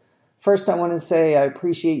Steve. First, I want to say I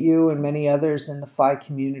appreciate you and many others in the FI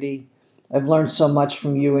community. I've learned so much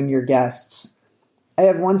from you and your guests. I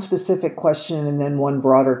have one specific question and then one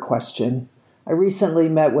broader question. I recently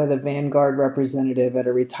met with a Vanguard representative at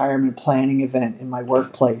a retirement planning event in my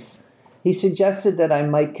workplace. He suggested that I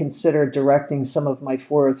might consider directing some of my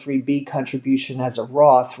 403B contribution as a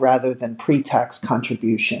Roth rather than pre-tax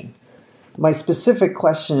contribution. My specific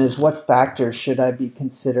question is, what factors should I be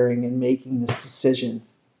considering in making this decision?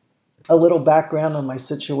 A little background on my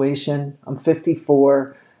situation. I'm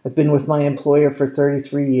 54. I've been with my employer for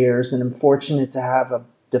 33 years and I'm fortunate to have a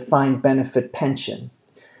defined benefit pension.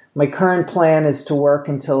 My current plan is to work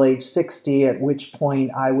until age 60, at which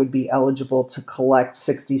point I would be eligible to collect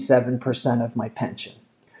 67% of my pension.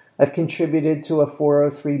 I've contributed to a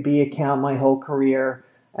 403B account my whole career,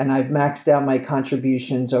 and I've maxed out my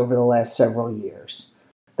contributions over the last several years.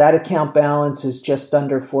 That account balance is just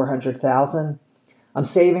under $400,000. I'm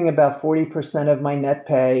saving about 40% of my net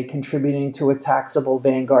pay, contributing to a taxable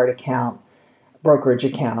Vanguard account, brokerage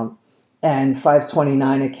account, and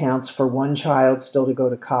 529 accounts for one child still to go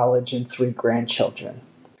to college and 3 grandchildren.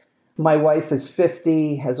 My wife is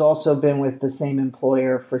 50, has also been with the same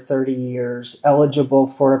employer for 30 years, eligible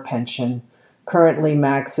for a pension, currently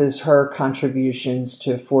maxes her contributions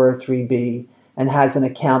to 403B, and has an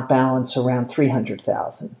account balance around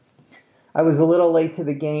 $300,000. I was a little late to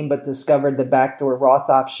the game, but discovered the backdoor Roth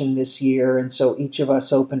option this year, and so each of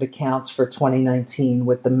us opened accounts for 2019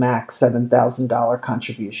 with the max $7,000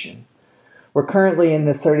 contribution. We're currently in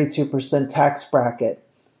the 32% tax bracket.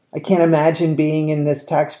 I can't imagine being in this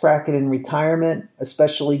tax bracket in retirement,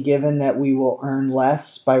 especially given that we will earn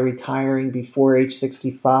less by retiring before age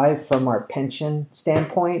 65 from our pension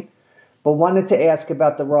standpoint, but wanted to ask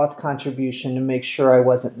about the Roth contribution to make sure I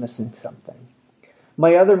wasn't missing something.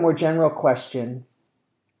 My other more general question,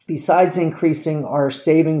 besides increasing our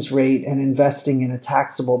savings rate and investing in a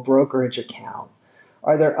taxable brokerage account,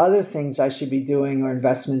 are there other things I should be doing or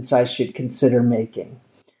investments I should consider making?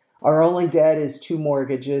 Our only debt is 2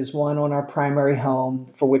 mortgages, one on our primary home,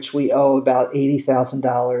 for which we owe about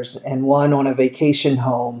 $80,000, and one on a vacation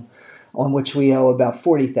home, on which we owe about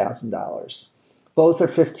 $40,000. Both are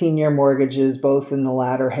 15-year mortgages, both in the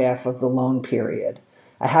latter half of the loan period.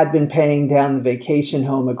 I had been paying down the vacation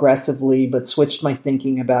home aggressively, but switched my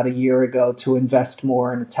thinking about a year ago to invest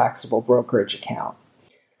more in a taxable brokerage account.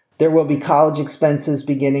 There will be college expenses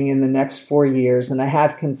beginning in the next 4 years, and I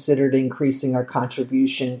have considered increasing our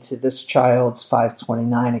contribution to this child's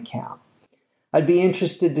 529 account. I'd be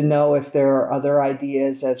interested to know if there are other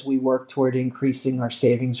ideas as we work toward increasing our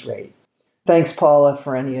savings rate. Thanks, Paula,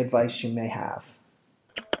 for any advice you may have.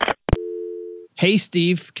 Hey,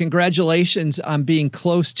 Steve, congratulations on being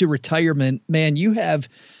close to retirement. Man, you have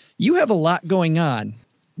a lot going on.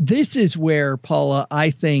 This is where, Paula, I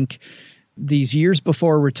think these years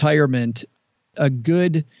before retirement, a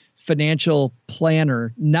good financial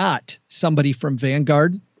planner, not somebody from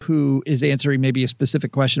Vanguard who is answering maybe a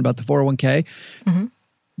specific question about the 401k,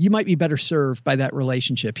 you might be better served by that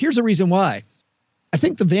relationship. Here's a reason why. I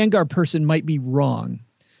think the Vanguard person might be wrong,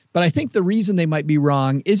 but I think the reason they might be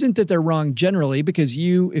wrong isn't that they're wrong generally, because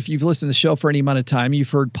if you've listened to the show for any amount of time, you've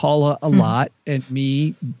heard Paula a lot and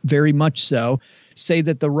me very much so say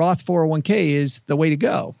that the Roth 401k is the way to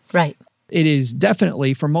go. Right. It is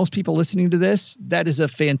definitely, for most people listening to this, that is a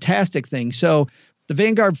fantastic thing. So the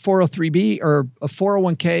Vanguard 403b or a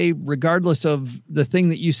 401k, regardless of the thing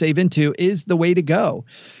that you save into, is the way to go.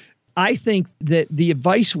 I think that the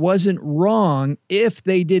advice wasn't wrong if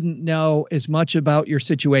they didn't know as much about your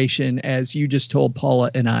situation as you just told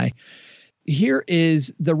Paula and I. Here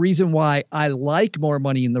is the reason why I like more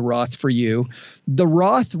money in the Roth for you. The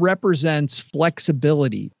Roth represents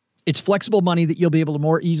flexibility. It's flexible money that you'll be able to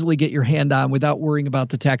more easily get your hand on without worrying about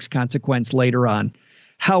the tax consequence later on.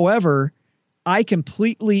 However, I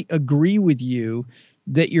completely agree with you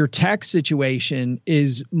that your tax situation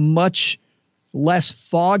is much less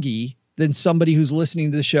foggy than somebody who's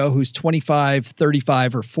listening to the show who's 25,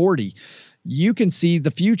 35, or 40. You can see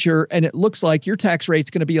the future, and it looks like your tax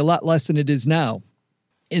rate's going to be a lot less than it is now.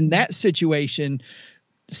 In that situation,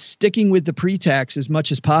 sticking with the pre-tax as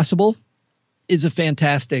much as possible is a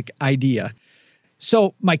fantastic idea.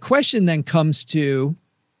 So my question then comes to,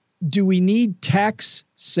 do we need tax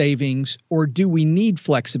savings or do we need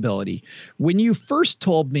flexibility? When you first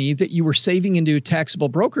told me that you were saving into a taxable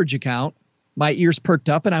brokerage account, my ears perked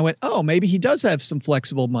up and I went, oh, maybe he does have some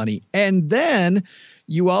flexible money. And then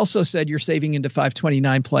you also said you're saving into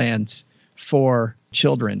 529 plans for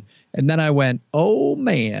children. And then I went, oh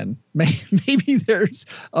man, maybe there's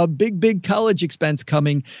a big college expense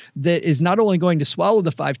coming that is not only going to swallow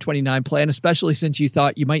the 529 plan, especially since you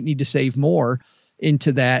thought you might need to save more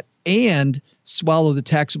into that, and swallow the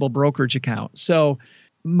taxable brokerage account. So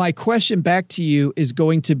my question back to you is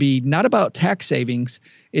going to be not about tax savings.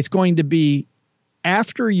 It's going to be,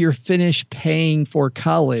 after you're finished paying for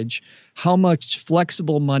college, how much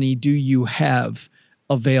flexible money do you have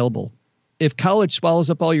available? If college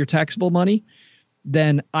swallows up all your taxable money,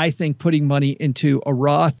 then I think putting money into a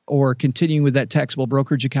Roth or continuing with that taxable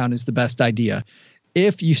brokerage account is the best idea.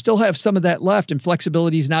 If you still have some of that left and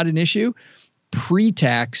flexibility is not an issue,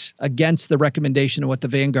 pre-tax against the recommendation of what the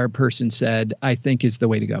Vanguard person said, I think is the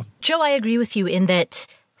way to go. Joe, I agree with you in that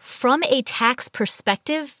from a tax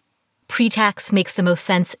perspective, pre-tax makes the most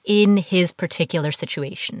sense in his particular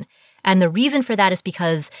situation. And the reason for that is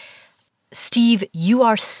because, Steve, you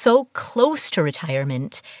are so close to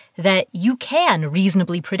retirement that you can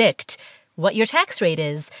reasonably predict what your tax rate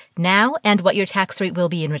is now and what your tax rate will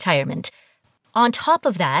be in retirement. On top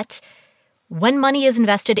of that, when money is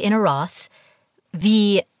invested in a Roth,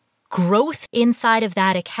 the growth inside of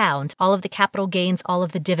that account, all of the capital gains, all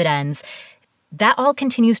of the dividends, that all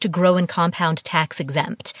continues to grow and compound tax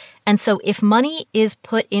exempt. And so if money is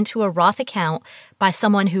put into a Roth account by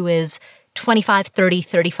someone who is 25, 30,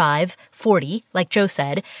 35, 40, like Joe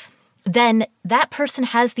said, then that person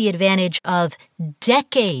has the advantage of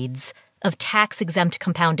decades of tax exempt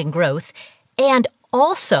compounding growth. And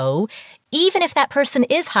also, even if that person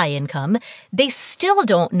is high income, they still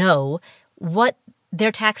don't know what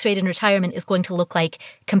their tax rate in retirement is going to look like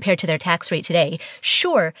compared to their tax rate today.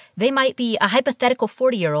 Sure, they might be, a hypothetical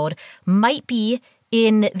 40-year-old might be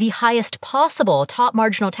in the highest possible top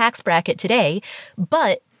marginal tax bracket today,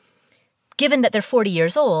 but given that they're 40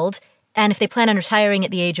 years old, and if they plan on retiring at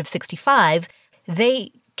the age of 65,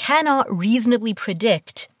 they cannot reasonably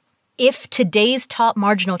predict if today's top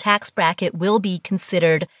marginal tax bracket will be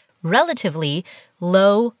considered relatively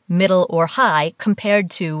low, middle, or high compared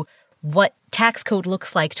to what tax code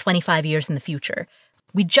looks like 25 years in the future.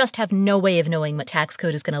 We just have no way of knowing what tax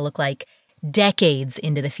code is going to look like decades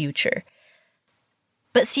into the future.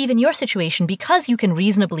 But Steve, in your situation, because you can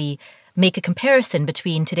reasonably make a comparison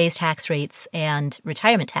between today's tax rates and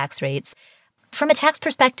retirement tax rates. From a tax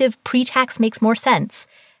perspective, pre-tax makes more sense.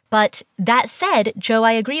 But that said, Joe,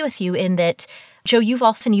 I agree with you in that, Joe, you've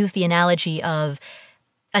often used the analogy of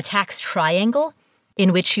a tax triangle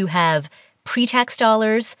in which you have pre-tax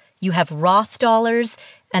dollars, you have Roth dollars,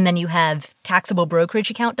 and then you have taxable brokerage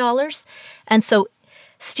account dollars. And so,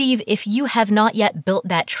 Steve, if you have not yet built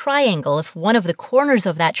that triangle, if one of the corners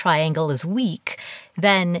of that triangle is weak,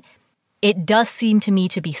 then it does seem to me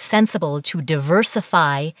to be sensible to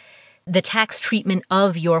diversify the tax treatment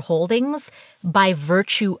of your holdings by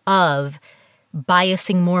virtue of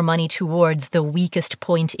biasing more money towards the weakest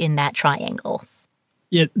point in that triangle.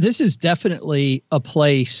 Yeah, this is definitely a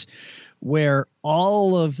place where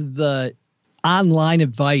all of the online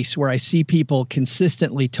advice where I see people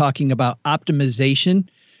consistently talking about optimization,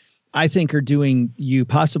 I think are doing you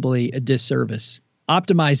possibly a disservice.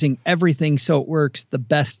 Optimizing everything so it works the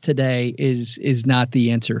best today is not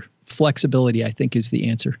the answer. Flexibility, I think, is the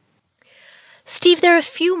answer. Steve, there are a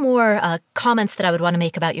few more comments that I would want to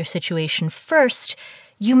make about your situation. First,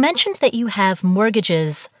 you mentioned that you have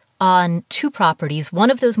mortgages on two properties.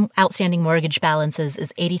 One of those outstanding mortgage balances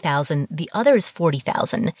is $80,000. The other is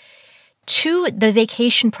 $40,000. To the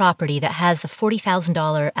vacation property that has the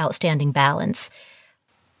 $40,000 outstanding balance,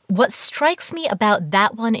 what strikes me about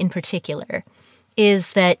that one in particular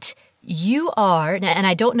is that you are, and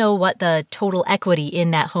I don't know what the total equity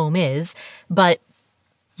in that home is, but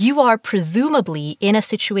you are presumably in a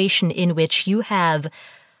situation in which you have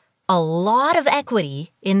a lot of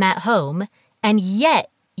equity in that home, and yet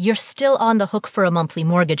you're still on the hook for a monthly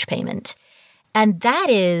mortgage payment. And that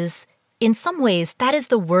is, in some ways, that is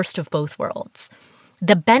the worst of both worlds.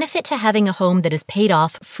 The benefit to having a home that is paid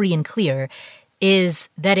off free and clear is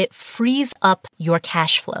that it frees up your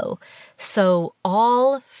cash flow. So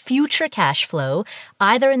all future cash flow,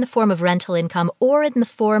 either in the form of rental income or in the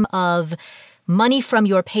form of money from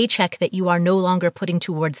your paycheck that you are no longer putting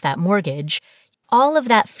towards that mortgage, all of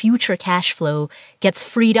that future cash flow gets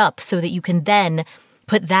freed up so that you can then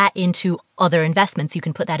put that into other investments. You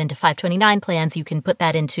can put that into 529 plans. You can put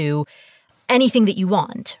that into anything that you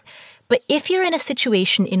want. But if you're in a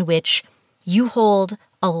situation in which you hold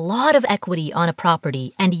a lot of equity on a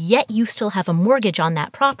property and yet you still have a mortgage on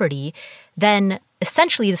that property, then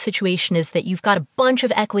essentially the situation is that you've got a bunch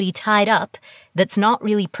of equity tied up that's not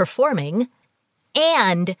really performing,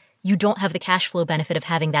 and you don't have the cash flow benefit of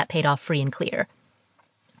having that paid off free and clear.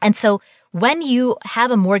 And so when you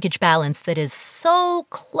have a mortgage balance that is so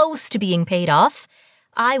close to being paid off,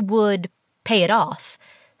 I would pay it off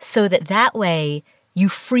so that way you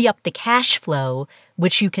free up the cash flow,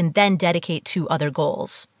 which you can then dedicate to other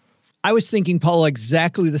goals. I was thinking, Paula,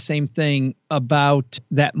 exactly the same thing about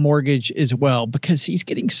that mortgage as well, because he's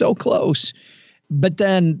getting so close. But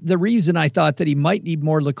then the reason I thought that he might need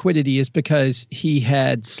more liquidity is because he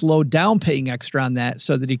had slowed down paying extra on that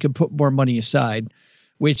so that he could put more money aside,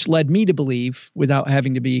 which led me to believe, without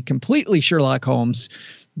having to be completely Sherlock Holmes,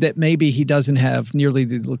 that maybe he doesn't have nearly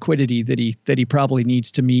the liquidity that he probably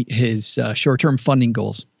needs to meet his short-term funding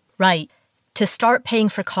goals. Right. To start paying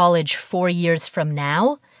for college 4 years from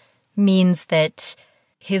now means that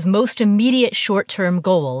his most immediate short-term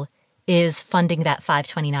goal is funding that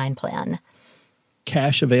 529 plan.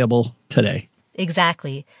 Cash available today.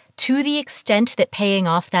 Exactly. To the extent that paying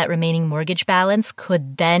off that remaining mortgage balance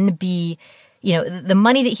could then be, the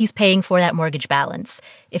money that he's paying for that mortgage balance,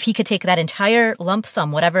 if he could take that entire lump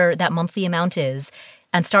sum, whatever that monthly amount is,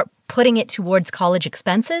 and start putting it towards college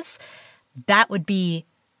expenses, that would be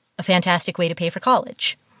a fantastic way to pay for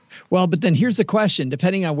college. Well, but then here's the question,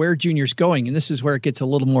 depending on where Junior's going, and this is where it gets a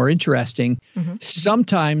little more interesting. Mm-hmm.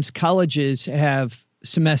 Sometimes colleges have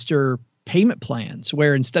semester payment plans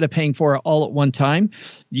where instead of paying for it all at one time,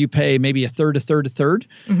 you pay maybe a third.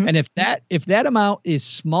 Mm-hmm. And if that amount is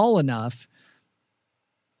small enough,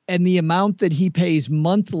 and the amount that he pays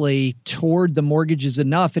monthly toward the mortgage is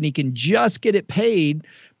enough, and he can just get it paid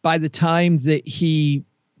by the time that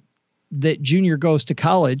Junior goes to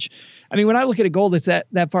college. I mean, when I look at a goal that's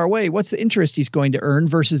that far away, what's the interest he's going to earn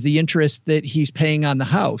versus the interest that he's paying on the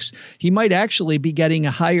house? He might actually be getting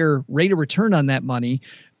a higher rate of return on that money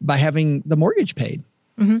by having the mortgage paid.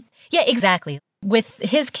 Mm-hmm. Yeah, exactly. With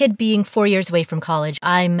his kid being 4 years away from college,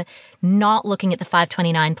 I'm not looking at the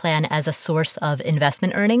 529 plan as a source of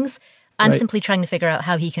investment earnings. I'm simply trying to figure out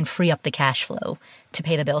how he can free up the cash flow to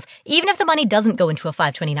pay the bills. Even if the money doesn't go into a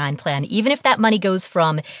 529 plan, even if that money goes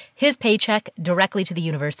from his paycheck directly to the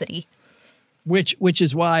university. Which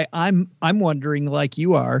is why I'm wondering, like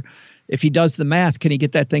you are, if he does the math, can he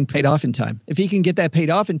get that thing paid off in time? If he can get that paid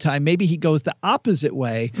off in time, maybe he goes the opposite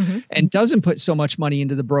way and doesn't put so much money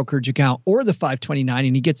into the brokerage account or the 529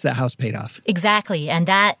 and he gets that house paid off. Exactly. And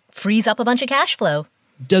that frees up a bunch of cash flow.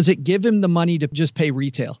 Does it give him the money to just pay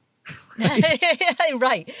retail?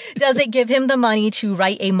 Right. Does it give him the money to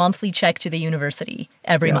write a monthly check to the university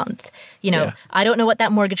every month? I don't know what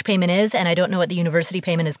that mortgage payment is, and I don't know what the university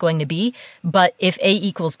payment is going to be. But if A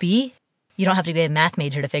equals B, you don't have to be a math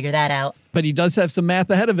major to figure that out. But he does have some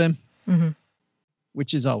math ahead of him,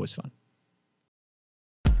 which is always fun.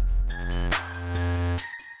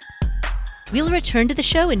 We'll return to the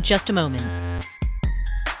show in just a moment.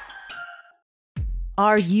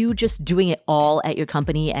 Are you just doing it all at your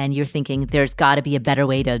company and you're thinking there's got to be a better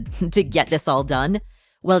way to get this all done?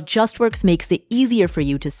 Well, JustWorks makes it easier for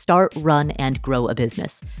you to start, run, and grow a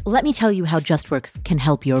business. Let me tell you how JustWorks can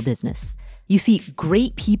help your business. You see,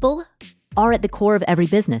 great people are at the core of every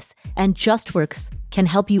business, and JustWorks can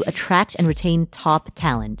help you attract and retain top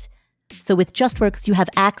talent. So with JustWorks, you have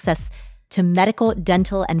access to medical,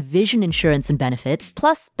 dental, and vision insurance and benefits,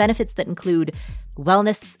 plus benefits that include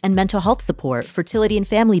wellness and mental health support, fertility and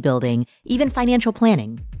family building, even financial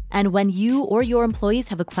planning. And when you or your employees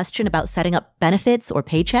have a question about setting up benefits or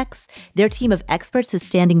paychecks, their team of experts is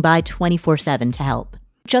standing by 24/7 to help.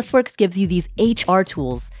 JustWorks gives you these HR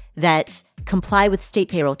tools that comply with state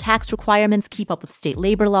payroll tax requirements, keep up with state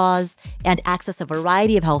labor laws, and access a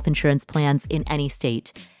variety of health insurance plans in any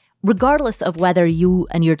state, regardless of whether you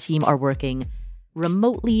and your team are working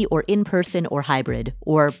remotely or in person or hybrid,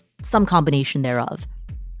 or some combination thereof.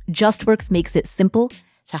 JustWorks makes it simple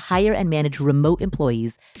to hire and manage remote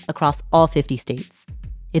employees across all 50 states.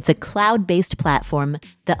 It's a cloud-based platform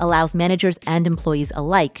that allows managers and employees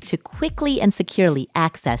alike to quickly and securely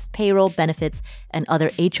access payroll, benefits, and other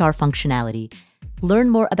HR functionality. Learn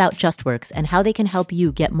more about JustWorks and how they can help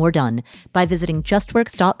you get more done by visiting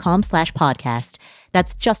justworks.com/podcast.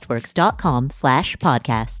 That's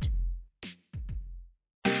justworks.com/podcast.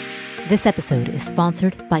 This episode is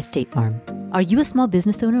sponsored by State Farm. Are you a small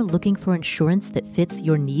business owner looking for insurance that fits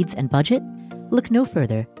your needs and budget? Look no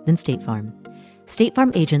further than State Farm. State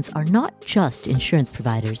Farm agents are not just insurance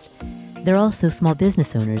providers. They're also small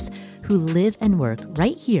business owners who live and work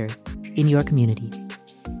right here in your community.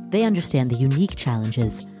 They understand the unique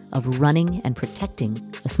challenges of running and protecting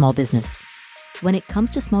a small business. When it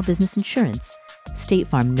comes to small business insurance, State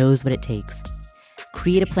Farm knows what it takes.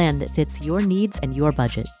 Create a plan that fits your needs and your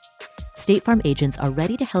budget. State Farm agents are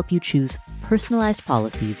ready to help you choose personalized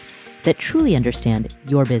policies that truly understand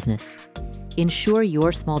your business. Insure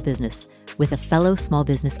your small business with a fellow small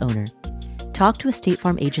business owner. Talk to a State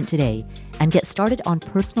Farm agent today and get started on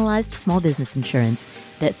personalized small business insurance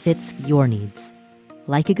that fits your needs.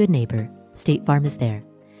 Like a good neighbor, State Farm is there.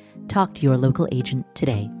 Talk to your local agent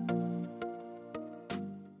today.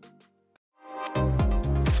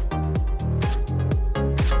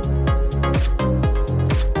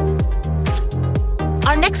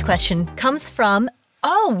 Our next question comes from,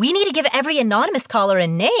 we need to give every anonymous caller a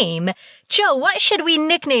name. Joe, what should we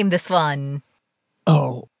nickname this one?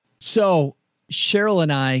 So Cheryl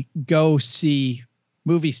and I go see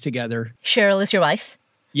movies together. Cheryl is your wife?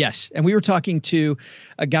 Yes. And we were talking to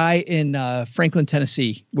a guy in Franklin,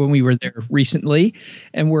 Tennessee when we were there recently.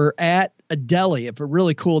 And we're at a deli, a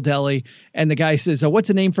really cool deli. And the guy says, what's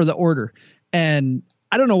the name for the order? And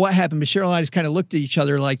I don't know what happened, but Cheryl and I just kind of looked at each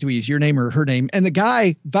other like, do we use your name or her name? And the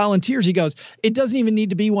guy volunteers. He goes, it doesn't even need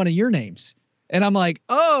to be one of your names. And I'm like,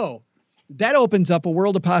 that opens up a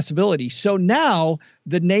world of possibilities. So now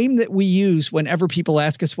the name that we use whenever people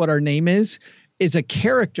ask us what our name is a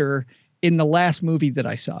character in the last movie that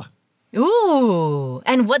I saw. Ooh.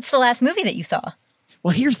 And what's the last movie that you saw?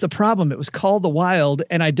 Well, here's the problem. It was called The Wild,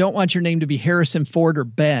 and I don't want your name to be Harrison Ford or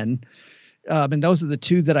Ben. And those are the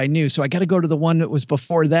two that I knew. So I got to go to the one that was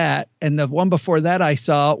before that. And the one before that I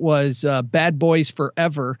saw was Bad Boys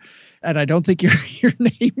Forever. And I don't think your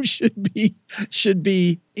name should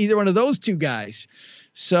be either one of those two guys.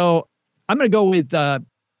 So I'm going to go with, I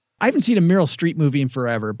haven't seen a Meryl Streep movie in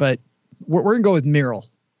forever, but we're going to go with Meryl.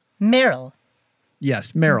 Meryl.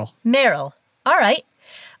 Yes, Meryl. Meryl. All right.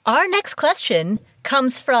 Our next question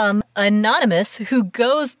comes from Anonymous, who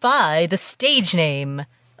goes by the stage name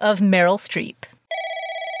of Meryl Streep.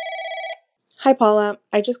 Hi, Paula.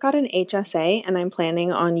 I just got an HSA and I'm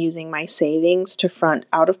planning on using my savings to front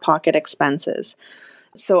out-of-pocket expenses.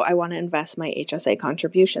 So I want to invest my HSA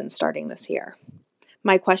contributions starting this year.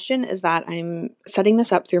 My question is that I'm setting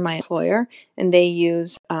this up through my employer and they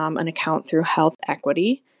use an account through Health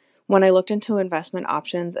Equity. When I looked into investment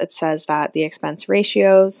options, it says that the expense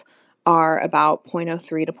ratios are about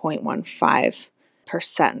 0.03 to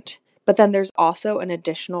 0.15%. But then there's also an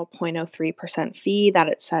additional 0.03% fee that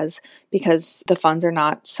it says because the funds are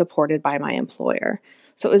not supported by my employer.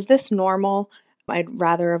 So is this normal? I'd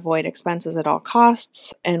rather avoid expenses at all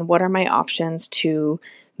costs. And what are my options to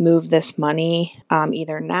move this money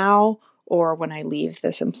either now or when I leave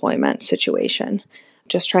this employment situation?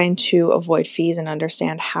 Just trying to avoid fees and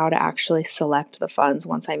understand how to actually select the funds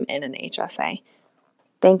once I'm in an HSA.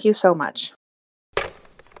 Thank you so much.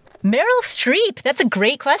 Meryl Streep, that's a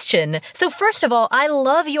great question. So first of all, I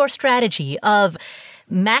love your strategy of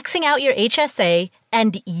maxing out your HSA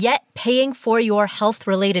and yet paying for your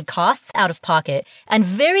health-related costs out of pocket. And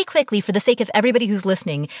very quickly, for the sake of everybody who's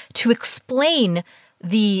listening, to explain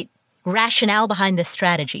the rationale behind this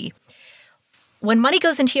strategy. When money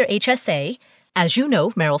goes into your HSA, as you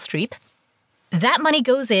know, Meryl Streep, that money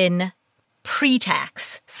goes in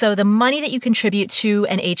pre-tax. So the money that you contribute to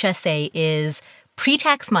an HSA is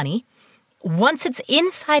pre-tax money. Once it's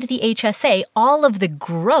inside the HSA, all of the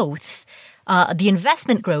growth, the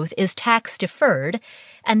investment growth is tax deferred.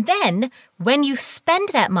 And then when you spend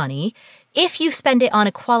that money, if you spend it on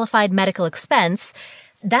a qualified medical expense,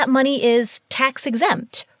 that money is tax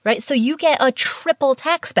exempt, right? So you get a triple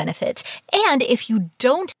tax benefit. And if you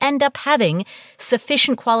don't end up having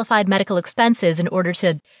sufficient qualified medical expenses in order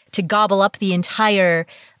to gobble up the entire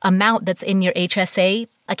amount that's in your HSA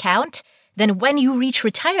account, then when you reach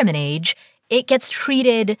retirement age, it gets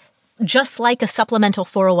treated just like a supplemental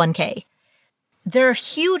 401k. There are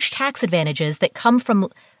huge tax advantages that come from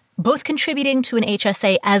both contributing to an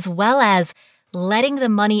HSA as well as letting the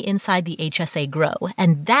money inside the HSA grow.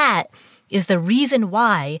 And that is the reason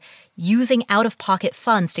why using out-of-pocket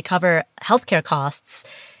funds to cover healthcare costs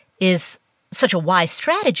is such a wise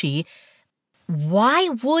strategy. Why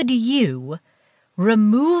would you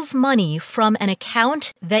remove money from an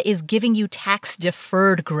account that is giving you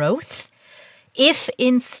tax-deferred growth if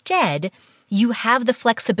instead you have the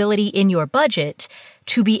flexibility in your budget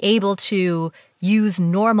to be able to use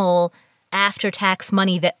normal after-tax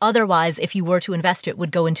money that otherwise, if you were to invest it,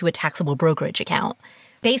 would go into a taxable brokerage account?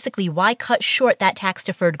 Basically, why cut short that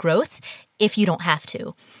tax-deferred growth if you don't have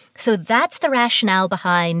to? So that's the rationale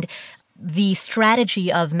behind the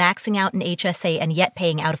strategy of maxing out an HSA and yet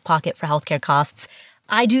paying out of pocket for healthcare costs.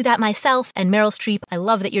 I do that myself, and Meryl Streep, I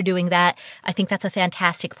love that you're doing that. I think that's a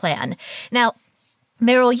fantastic plan. Now,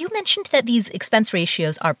 Meryl, you mentioned that these expense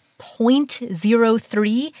ratios are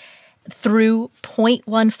 0.03 through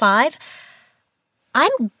 0.15.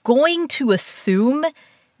 I'm going to assume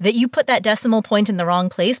that you put that decimal point in the wrong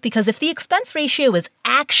place, because if the expense ratio is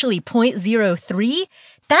actually 0.03,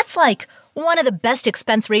 that's like one of the best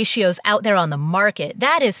expense ratios out there on the market.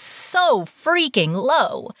 That is so freaking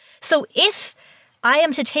low. So if I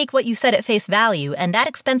am to take what you said at face value, and that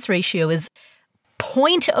expense ratio is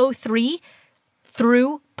 0.03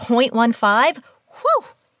 through 0.15, whew,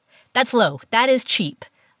 that's low. That is cheap.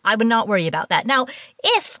 I would not worry about that. Now,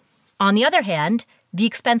 if, on the other hand, the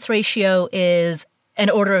expense ratio is an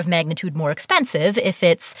order of magnitude more expensive, if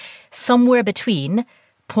it's somewhere between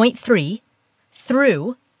 0.3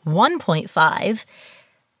 through 1.5,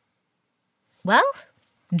 well,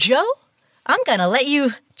 Joe, I'm going to let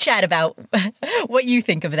you chat about what you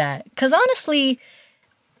think of that. Because honestly,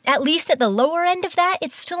 at least at the lower end of that,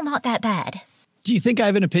 it's still not that bad. Do you think I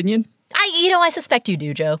have an opinion? I suspect you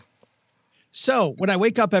do, Joe. So when I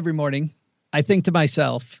wake up every morning, I think to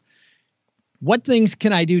myself, what things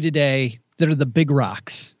can I do today that are the big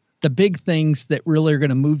rocks, the big things that really are going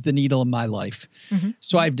to move the needle in my life? Mm-hmm.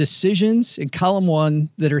 So I have decisions in column one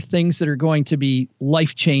that are things that are going to be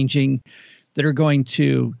life-changing, that are going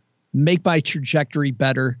to make my trajectory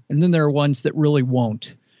better. And then there are ones that really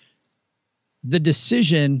won't. The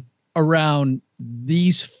decision around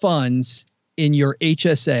these funds in your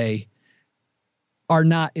HSA are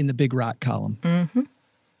not in the big rock column. Mm-hmm.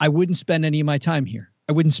 I wouldn't spend any of my time here.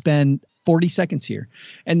 I wouldn't spend 40 seconds here.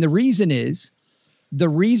 And the reason is, the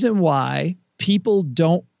reason why people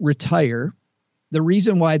don't retire, the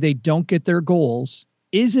reason why they don't get their goals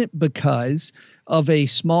isn't because of a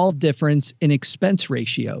small difference in expense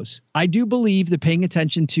ratios. I do believe that paying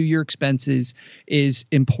attention to your expenses is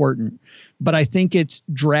important, but I think it's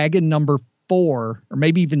dragon number 4 or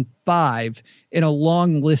maybe even 5 in a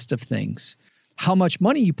long list of things. How much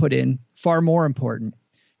money you put in, far more important.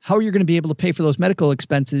 How you're going to be able to pay for those medical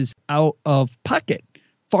expenses out of pocket,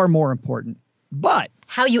 far more important. But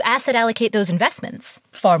how you asset allocate those investments,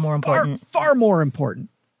 far more important. Far more important.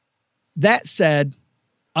 That said,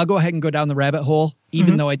 I'll go ahead and go down the rabbit hole,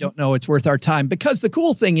 even though I don't know it's worth our time, because the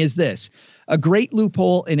cool thing is this. A great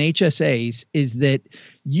loophole in HSAs is that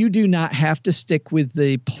you do not have to stick with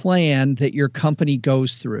the plan that your company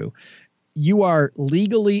goes through. You are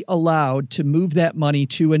legally allowed to move that money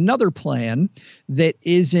to another plan that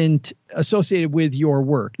isn't associated with your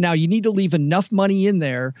work. Now, you need to leave enough money in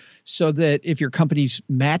there so that if your company's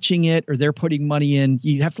matching it or they're putting money in,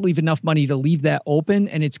 you have to leave enough money to leave that open.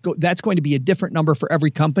 And that's going to be a different number for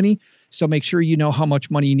every company. So make sure you know how much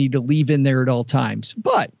money you need to leave in there at all times.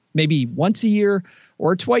 But maybe once a year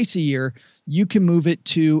or twice a year, you can move it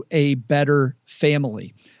to a better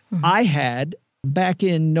family. I had back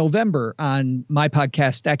in November on my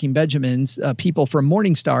podcast, Stacking Benjamins, people from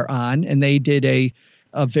Morningstar on, and they did a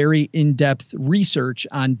very in-depth research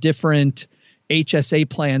on different HSA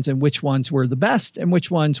plans and which ones were the best and which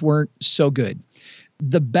ones weren't so good.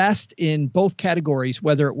 The best in both categories,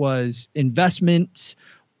 whether it was investments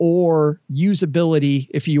or usability,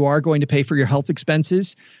 if you are going to pay for your health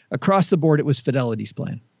expenses, across the board, it was Fidelity's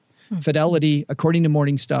plan. Fidelity, according to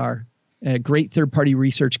Morningstar, a great third-party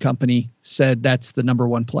research company, said that's the number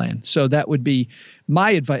one plan. So that would be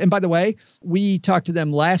my advice. And by the way, we talked to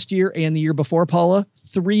them last year and the year before, Paula.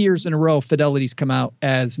 3 years in a row, Fidelity's come out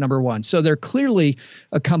as number one. So they're clearly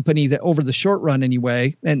a company that over the short run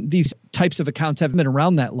anyway, and these types of accounts haven't been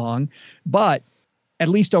around that long, but at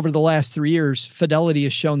least over the last 3 years, Fidelity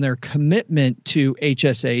has shown their commitment to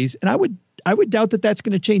HSAs. And I would doubt that that's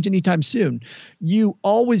going to change anytime soon. You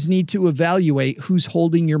always need to evaluate who's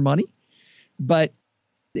holding your money. But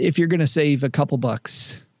if you're going to save a couple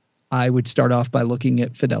bucks, I would start off by looking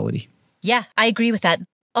at Fidelity. Yeah, I agree with that.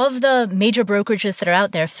 Of the major brokerages that are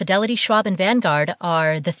out there, Fidelity, Schwab, and Vanguard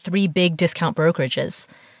are the three big discount brokerages.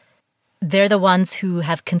 They're the ones who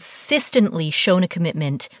have consistently shown a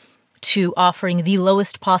commitment to offering the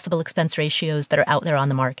lowest possible expense ratios that are out there on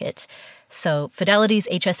the market. So Fidelity's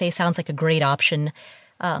HSA sounds like a great option.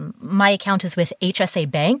 My account is with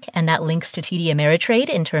HSA Bank, and that links to TD Ameritrade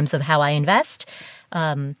in terms of how I invest.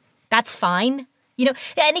 That's fine. You know,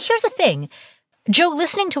 and here's the thing. Joe,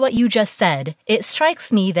 listening to what you just said, it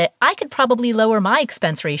strikes me that I could probably lower my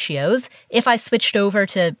expense ratios if I switched over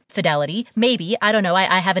to Fidelity. Maybe. I don't know.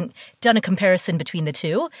 I haven't done a comparison between the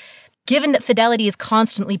two. Given that Fidelity is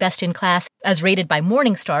constantly best in class as rated by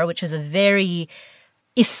Morningstar, which is a very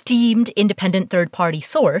esteemed independent third-party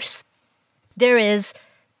source, there is,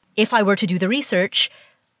 if I were to do the research,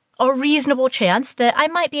 a reasonable chance that I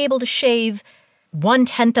might be able to shave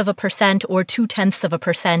 0.1% or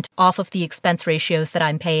 0.2% off of the expense ratios that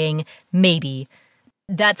I'm paying. Maybe.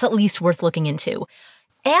 That's at least worth looking into.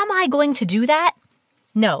 Am I going to do that?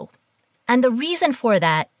 No. And the reason for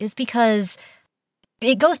that is because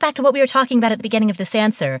it goes back to what we were talking about at the beginning of this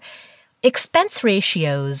answer. Expense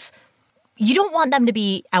ratios, you don't want them to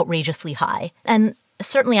be outrageously high. And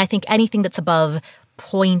certainly I think anything that's above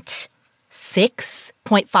 0.6, 0.5,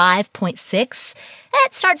 0.6, that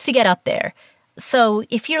starts to get up there. So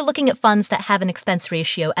if you're looking at funds that have an expense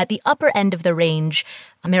ratio at the upper end of the range,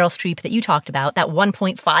 Meryl Streep that you talked about, that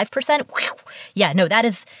 1.5%, yeah, no, that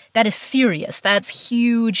is serious. That's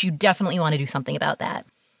huge. You definitely want to do something about that.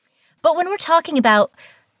 But when we're talking about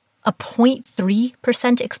a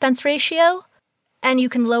 0.3% expense ratio, and you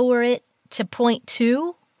can lower it to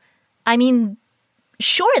 0.2, I mean,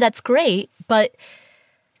 sure, that's great, but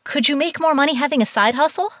could you make more money having a side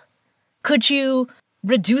hustle? Could you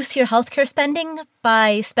reduce your healthcare spending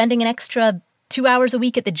by spending an extra 2 hours a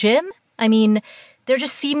week at the gym? I mean, there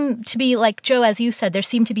just seem to be, like Joe, as you said, there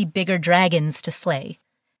seem to be bigger dragons to slay.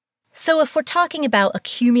 So if we're talking about a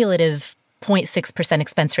cumulative 0.6%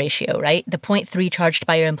 expense ratio, right? The 0.3 charged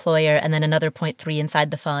by your employer and then another 0.3 inside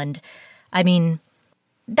the fund. I mean,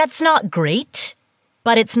 that's not great,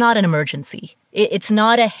 but it's not an emergency. It's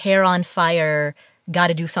not a hair on fire, got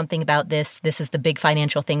to do something about this. This is the big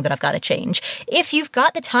financial thing that I've got to change. If you've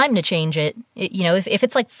got the time to change it, you know, if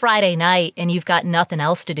it's like Friday night and you've got nothing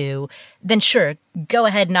else to do, then sure, go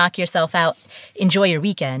ahead, knock yourself out, enjoy your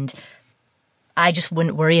weekend. I just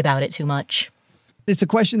wouldn't worry about it too much. It's a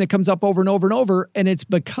question that comes up over and over and over. And it's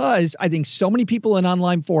because I think so many people in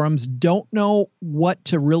online forums don't know what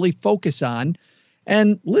to really focus on.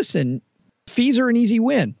 And listen, fees are an easy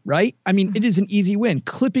win, right? I mean, it is an easy win.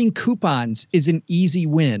 Clipping coupons is an easy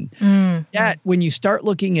win. Yet when you start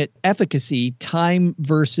looking at efficacy, time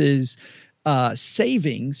versus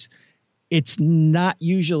savings, it's not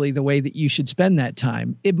usually the way that you should spend that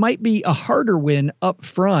time. It might be a harder win up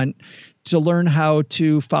front to learn how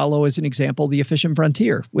to follow, as an example, the efficient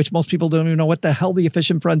frontier, which most people don't even know what the hell the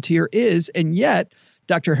efficient frontier is. And yet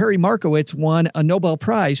Dr. Harry Markowitz won a Nobel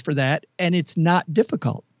Prize for that. And it's not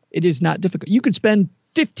difficult. It is not difficult. You could spend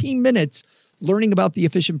 15 minutes learning about the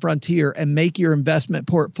efficient frontier and make your investment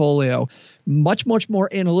portfolio much, much more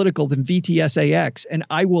analytical than VTSAX. And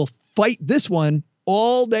I will fight this one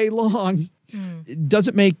all day long. It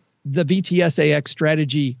doesn't make the VTSAX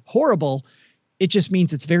strategy horrible. It just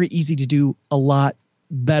means it's very easy to do a lot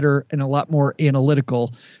better and a lot more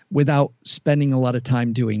analytical without spending a lot of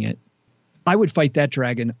time doing it. I would fight that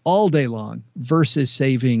dragon all day long versus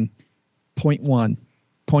saving 0.1,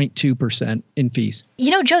 0.2% in fees.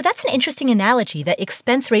 You know, Joe, that's an interesting analogy that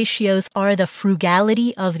expense ratios are the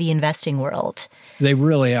frugality of the investing world. They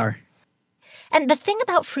really are. And the thing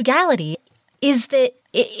about frugality is that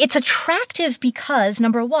it's attractive because,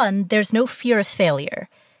 number one, there's no fear of failure.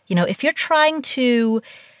 You know, if you're trying to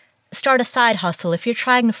start a side hustle, if you're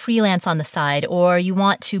trying to freelance on the side, or you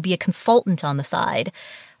want to be a consultant on the side,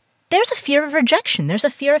 there's a fear of rejection. There's a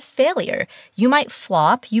fear of failure. You might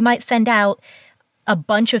flop. You might send out a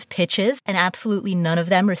bunch of pitches and absolutely none of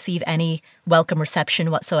them receive any welcome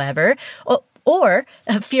reception whatsoever. Or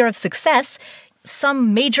a fear of success.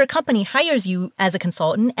 Some major company hires you as a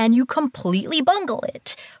consultant and you completely bungle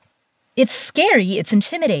it. It's scary. It's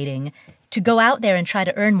intimidating to go out there and try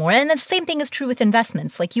to earn more. And the same thing is true with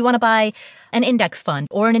investments. Like you want to buy an index fund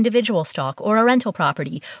or an individual stock or a rental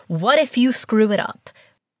property. What if you screw it up?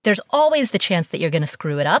 There's always the chance that you're going to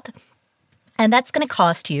screw it up. And that's going to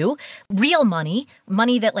cost you real money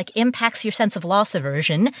that like impacts your sense of loss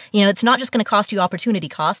aversion. You know, it's not just going to cost you opportunity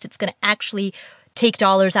cost. It's going to actually take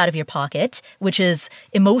dollars out of your pocket, which is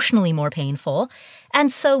emotionally more painful.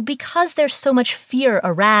 And so because there's so much fear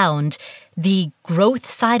around the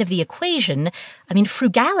growth side of the equation, I mean,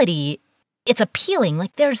 frugality, it's appealing.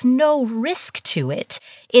 Like there's no risk to it.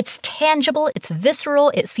 It's tangible. It's visceral.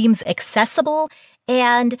 It seems accessible.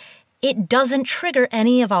 And it doesn't trigger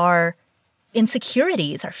any of our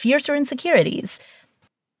insecurities, our fears or insecurities.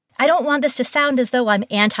 I don't want this to sound as though I'm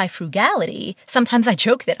anti-frugality. Sometimes I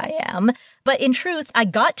joke that I am. But in truth, I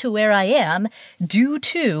got to where I am due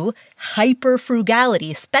to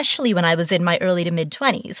hyper-frugality, especially when I was in my early to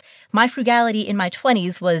mid-20s. My frugality in my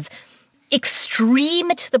 20s was extreme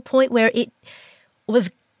to the point where it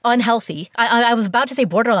was unhealthy. I was about to say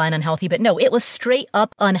borderline unhealthy, but no, it was straight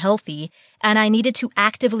up unhealthy. And I needed to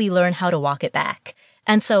actively learn how to walk it back.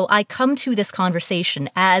 And so I come to this conversation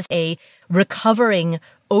as a recovering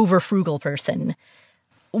over-frugal person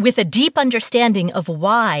with a deep understanding of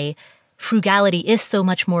why frugality is so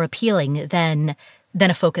much more appealing than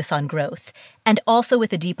a focus on growth. And also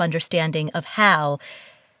with a deep understanding of how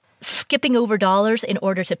skipping over dollars in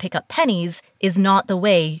order to pick up pennies is not the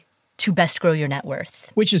way to best grow your net worth.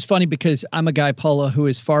 Which is funny because I'm a guy, Paula, who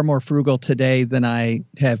is far more frugal today than I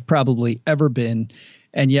have probably ever been.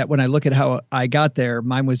 And yet when I look at how I got there,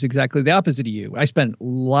 mine was exactly the opposite of you. I spent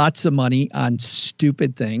lots of money on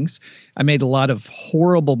stupid things. I made a lot of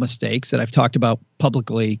horrible mistakes that I've talked about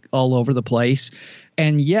publicly all over the place.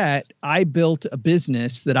 And yet I built a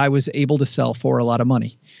business that I was able to sell for a lot of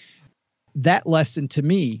money. That lesson to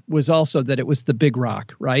me was also that it was the big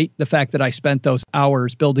rock, right? The fact that I spent those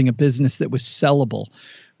hours building a business that was sellable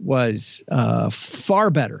was far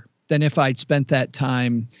better than if I'd spent that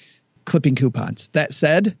time clipping coupons. That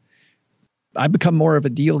said, I've become more of a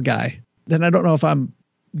deal guy. Then I don't know if I'm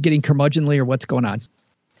getting curmudgeonly or what's going on.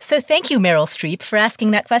 So thank you, Meryl Streep, for asking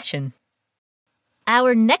that question.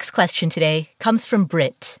 Our next question today comes from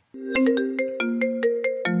Britt.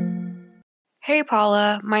 Hey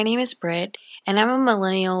Paula, my name is Britt, and I'm a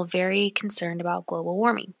millennial very concerned about global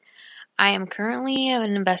warming. I am currently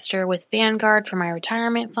an investor with Vanguard for my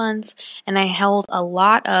retirement funds, and I held a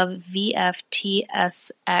lot of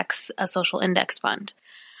VFTSX, a social index fund.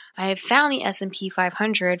 I have found the S&P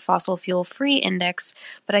 500 fossil fuel free index,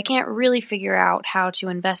 but I can't really figure out how to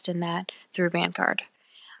invest in that through Vanguard.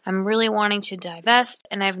 I'm really wanting to divest,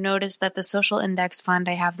 and I've noticed that the social index fund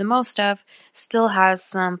I have the most of still has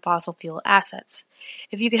some fossil fuel assets.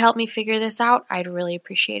 If you could help me figure this out, I'd really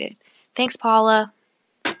appreciate it. Thanks, Paula.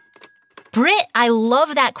 Britt, I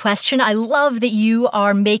love that question. I love that you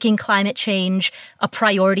are making climate change a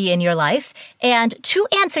priority in your life. And to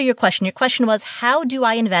answer your question was, how do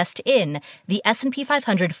I invest in the S&P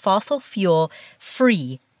 500 fossil fuel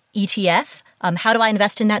free ETF? How do I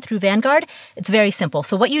invest in that through Vanguard? It's very simple.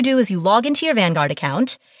 So what you do is you log into your Vanguard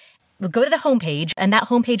account, go to the homepage, and that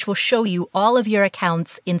homepage will show you all of your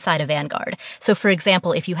accounts inside of Vanguard. So for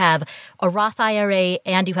example, if you have a Roth IRA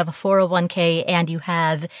and you have a 401k and you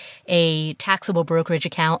have a taxable brokerage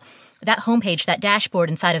account, that homepage, that dashboard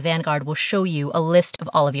inside of Vanguard will show you a list of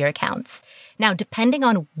all of your accounts. Now, depending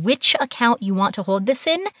on which account you want to hold this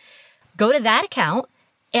in, go to that account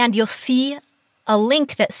and you'll see a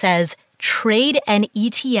link that says trade an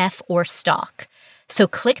ETF or stock. So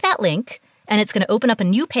click that link, and it's going to open up a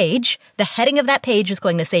new page. The heading of that page is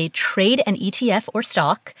going to say trade an ETF or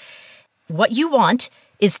stock. What you want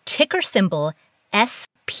is ticker symbol SPYX.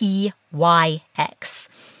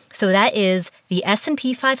 So that is the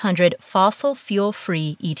S&P 500 fossil fuel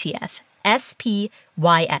free ETF,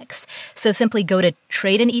 SPYX. So simply go to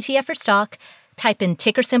trade an ETF or stock, type in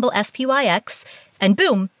ticker symbol SPYX, and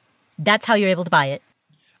boom, that's how you're able to buy it.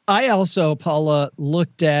 I also, Paula,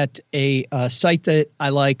 looked at a site that I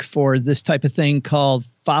like for this type of thing called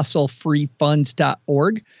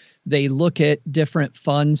fossilfreefunds.org. They look at different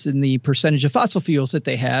funds and the percentage of fossil fuels that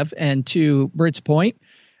they have. And to Britt's point,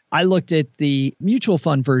 I looked at the mutual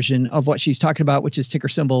fund version of what she's talking about, which is ticker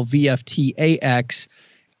symbol VFTAX.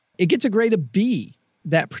 It gets a grade of B,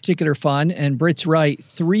 that particular fund. And Britt's right,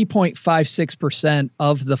 3.56%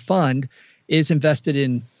 of the fund is invested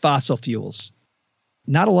in fossil fuels.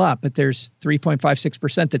 Not a lot, but there's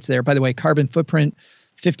 3.56% that's there. By the way, carbon footprint,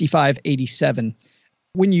 5587.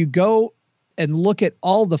 When you go and look at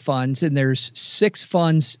all the funds, and there's 6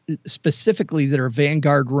 funds specifically that are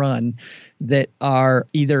Vanguard run that are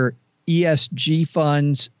either ESG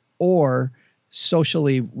funds or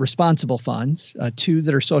socially responsible funds, 2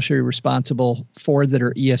 that are socially responsible, 4 that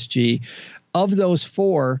are ESG. Of those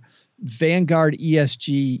 4, Vanguard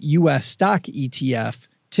ESG US stock ETF,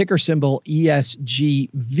 ticker symbol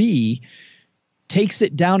ESGV, takes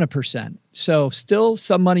it down 1%. So still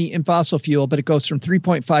some money in fossil fuel, but it goes from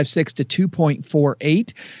 3.56 to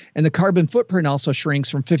 2.48. And the carbon footprint also shrinks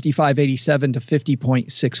from 5587 to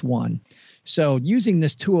 50.61. So using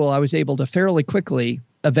this tool, I was able to fairly quickly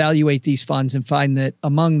evaluate these funds and find that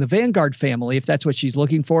among the Vanguard family, if that's what she's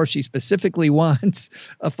looking for, she specifically wants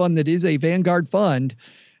a fund that is a Vanguard fund.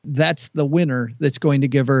 That's the winner that's going to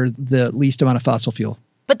give her the least amount of fossil fuel.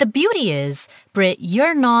 But the beauty is, Britt,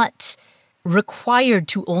 you're not required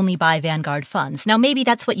to only buy Vanguard funds. Now, maybe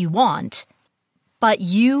that's what you want, but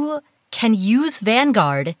you can use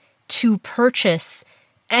Vanguard to purchase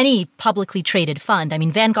any publicly traded fund. I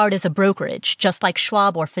mean, Vanguard is a brokerage, just like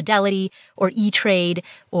Schwab or Fidelity or E-Trade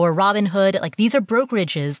or Robinhood. Like, these are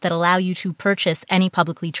brokerages that allow you to purchase any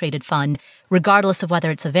publicly traded fund, regardless of whether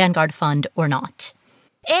it's a Vanguard fund or not.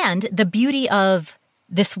 And the beauty of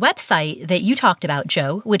this website that you talked about,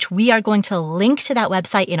 Joe, which we are going to link to that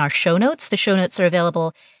website in our show notes. The show notes are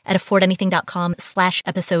available at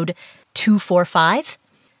affordanything.com/episode 245.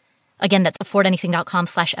 Again, that's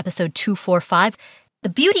affordanything.com/episode 245. The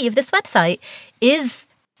beauty of this website is,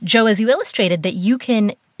 Joe, as you illustrated, that you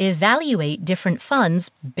can evaluate different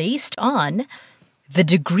funds based on the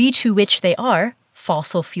degree to which they are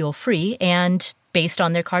fossil fuel free and based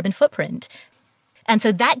on their carbon footprint. And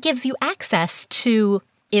so that gives you access to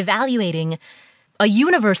evaluating a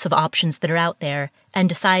universe of options that are out there and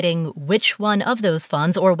deciding which one of those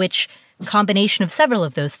funds or which combination of several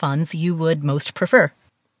of those funds you would most prefer.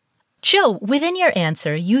 Joe, within your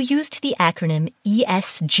answer, you used the acronym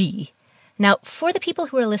ESG. Now, for the people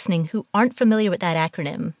who are listening who aren't familiar with that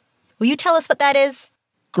acronym, will you tell us what that is?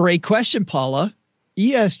 Great question, Paula.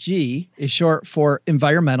 ESG is short for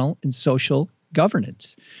environmental and social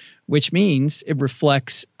governance, which means it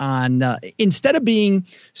reflects on, instead of being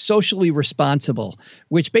socially responsible,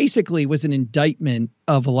 which basically was an indictment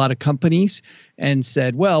of a lot of companies and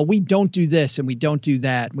said, well, we don't do this and we don't do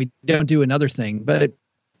that. And we don't do another thing. But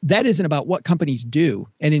that isn't about what companies do.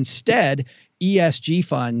 And instead, ESG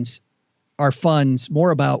funds are funds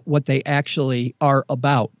more about what they actually are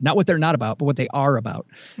about, not what they're not about, but what they are about.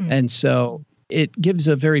 Mm. And so it gives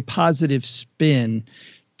a very positive spin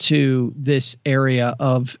to this area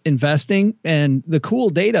of investing. And the cool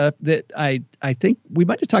data that I think we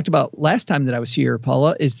might have talked about last time that I was here,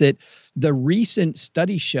 Paula, is that the recent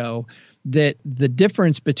studies show that the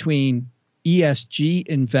difference between ESG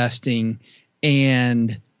investing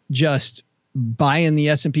and just buying the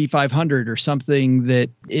S&P 500 or something that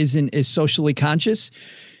isn't as socially conscious,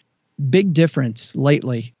 big difference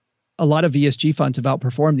lately. A lot of ESG funds have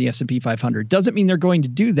outperformed the S&P 500. Doesn't mean they're going to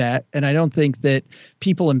do that. And I don't think that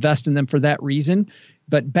people invest in them for that reason.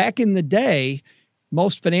 But back in the day,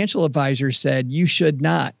 most financial advisors said you should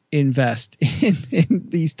not invest in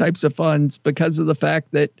these types of funds because of the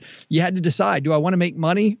fact that you had to decide, do I want to make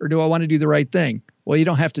money or do I want to do the right thing? Well, you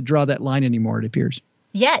don't have to draw that line anymore, it appears.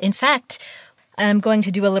 Yeah, in fact, I'm going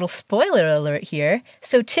to do a little spoiler alert here.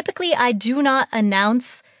 So typically I do not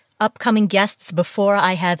announce upcoming guests before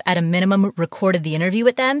I have at a minimum recorded the interview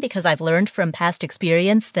with them, because I've learned from past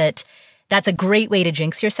experience that that's a great way to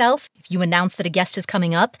jinx yourself. If you announce that a guest is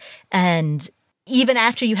coming up and even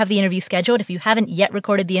after you have the interview scheduled, if you haven't yet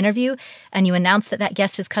recorded the interview and you announce that that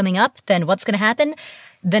guest is coming up, then what's going to happen?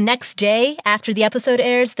 The next day after the episode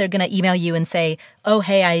airs, they're going to email you and say, oh,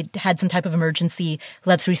 hey, I had some type of emergency.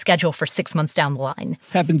 Let's reschedule for 6 months down the line.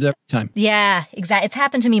 Happens every time. Yeah, exactly. It's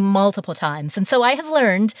happened to me multiple times. And so I have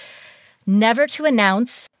learned never to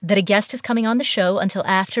announce that a guest is coming on the show until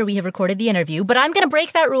after we have recorded the interview. But I'm going to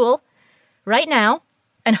break that rule right now.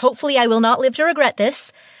 And hopefully I will not live to regret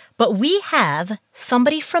this. But we have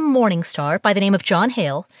somebody from Morningstar by the name of John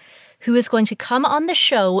Hale who is going to come on the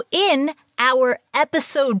show in our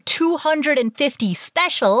episode 250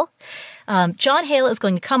 special. John Hale is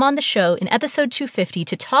going to come on the show in episode 250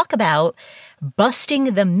 to talk about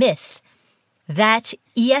busting the myth that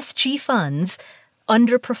ESG funds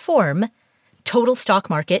underperform total stock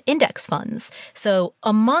market index funds. So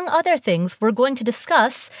among other things, we're going to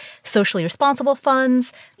discuss socially responsible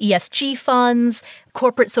funds, ESG funds,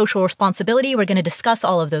 corporate social responsibility. We're going to discuss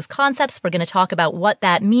all of those concepts. We're going to talk about what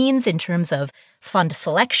that means in terms of fund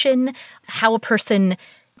selection, how a person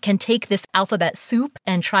can take this alphabet soup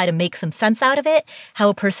and try to make some sense out of it, how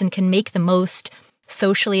a person can make the most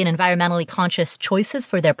socially and environmentally conscious choices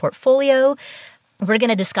for their portfolio. We're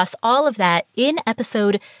going to discuss all of that in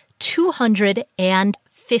episode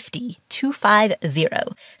 250.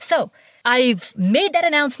 So I've made that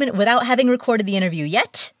announcement without having recorded the interview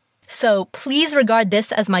yet. So please regard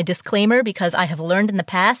this as my disclaimer, because I have learned in the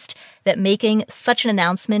past that making such an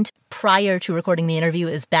announcement prior to recording the interview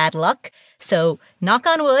is bad luck. So knock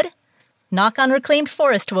on wood, knock on reclaimed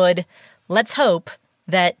forest wood. Let's hope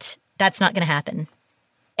that that's not going to happen.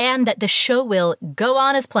 And that the show will go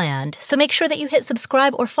on as planned. So make sure that you hit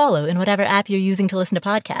subscribe or follow in whatever app you're using to listen to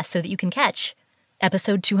podcasts so that you can catch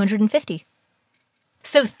episode 250.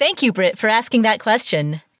 So thank you, Britt, for asking that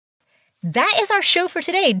question. That is our show for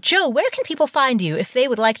today. Joe, where can people find you if they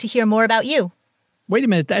would like to hear more about you? Wait a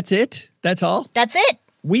minute. That's it? That's all? That's it.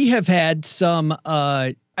 We have had some,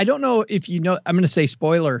 I don't know if you know, I'm going to say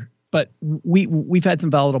spoiler, but we've had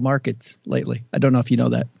some volatile markets lately. I don't know if you know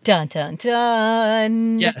that. Dun, dun,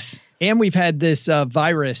 dun. Yes. And we've had this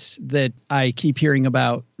virus that I keep hearing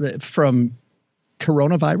about from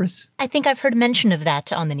coronavirus. I think I've heard mention of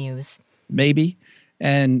that on the news. Maybe.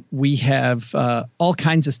 And we have all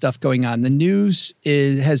kinds of stuff going on. The news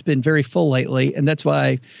has been very full lately. And that's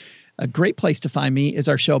why a great place to find me is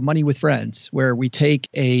our show Money with Friends, where we take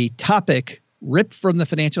a topic ripped from the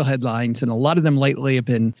financial headlines. And a lot of them lately have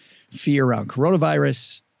been fear around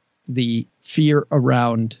coronavirus, the fear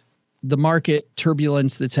around the market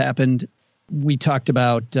turbulence that's happened. We talked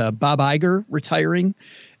about Bob Iger retiring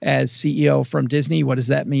as CEO from Disney. What does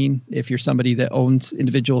that mean if you're somebody that owns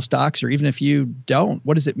individual stocks, or even if you don't?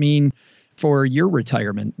 What does it mean for your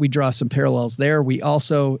retirement? We draw some parallels there. We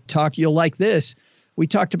also talk, you'll like this, we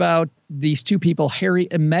talked about these two people, Harry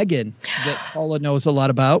and Meghan, that Paula knows a lot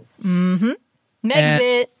about. Mm-hmm.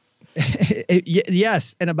 Megxit.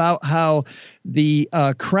 Yes, and about how the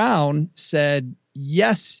Crown said,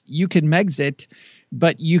 yes, you can Megxit,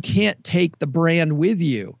 but you can't take the brand with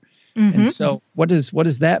you. Mm-hmm. And so what does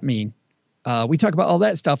that mean? We talk about all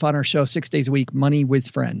that stuff on our show 6 days a week, Money with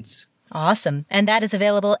Friends. Awesome. And that is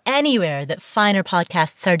available anywhere that finer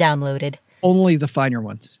podcasts are downloaded. Only the finer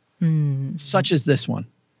ones, such as this one.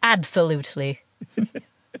 Absolutely.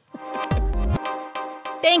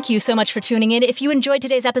 Thank you so much for tuning in. If you enjoyed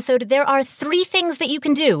today's episode, there are 3 things that you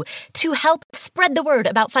can do to help spread the word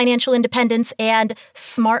about financial independence and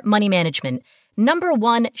smart money management. Number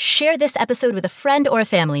 1, share this episode with a friend or a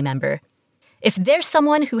family member. If there's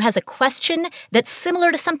someone who has a question that's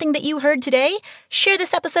similar to something that you heard today, share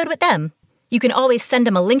this episode with them. You can always send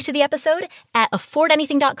them a link to the episode at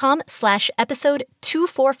affordanything.com/episode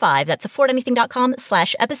 245. That's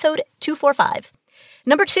affordanything.com/episode 245.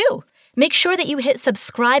 Number 2, make sure that you hit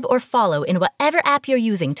subscribe or follow in whatever app you're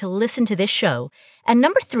using to listen to this show. And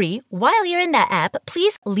number 3, while you're in that app,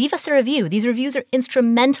 please leave us a review. These reviews are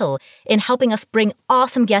instrumental in helping us bring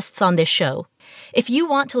awesome guests on this show. If you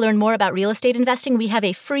want to learn more about real estate investing, we have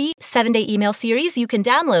a free 7-day email series. You can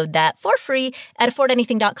download that for free at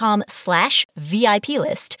affordanything.com/VIP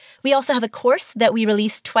list. We also have a course that we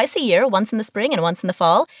release twice a year, once in the spring and once in the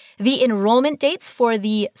fall. The enrollment dates for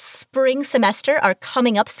the spring semester are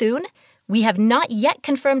coming up soon. We have not yet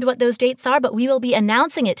confirmed what those dates are, but we will be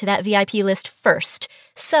announcing it to that VIP list first.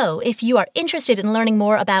 So if you are interested in learning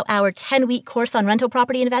more about our 10-week course on rental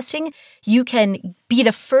property investing, you can be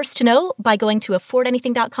the first to know by going to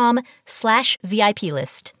affordanything.com/VIP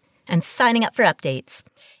list and signing up for updates.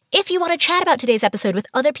 If you want to chat about today's episode with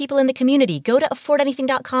other people in the community, go to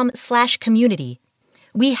affordanything.com/community.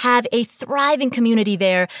 We have a thriving community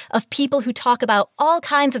there of people who talk about all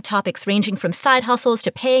kinds of topics ranging from side hustles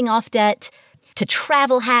to paying off debt, to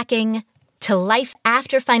travel hacking, to life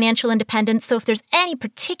after financial independence. So if there's any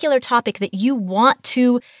particular topic that you want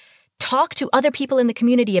to talk to other people in the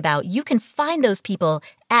community about, you can find those people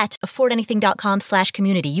at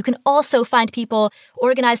affordanything.com/community. You can also find people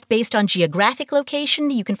organized based on geographic location.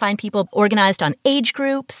 You can find people organized on age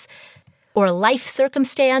groups or life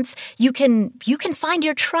circumstance. You can find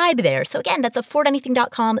your tribe there. So again, that's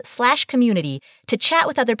affordanything.com/community to chat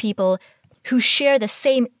with other people who share the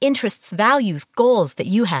same interests, values, goals that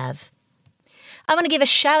you have. I want to give a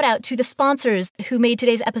shout out to the sponsors who made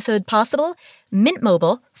today's episode possible: Mint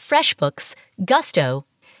Mobile, FreshBooks, Gusto,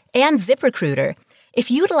 and ZipRecruiter. If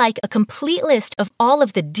you'd like a complete list of all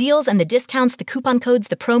of the deals and the discounts, the coupon codes,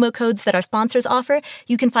 the promo codes that our sponsors offer,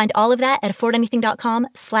 you can find all of that at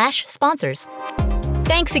affordanything.com/sponsors.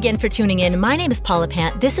 Thanks again for tuning in. My name is Paula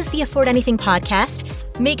Pant. This is the Afford Anything podcast.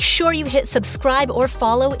 Make sure you hit subscribe or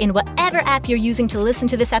follow in whatever app you're using to listen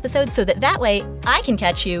to this episode so that way I can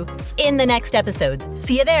catch you in the next episode.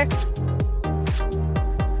 See you there.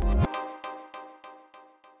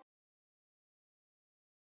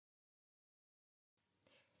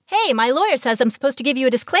 Hey, my lawyer says I'm supposed to give you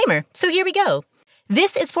a disclaimer, so here we go.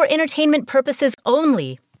 This is for entertainment purposes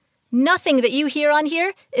only. Nothing that you hear on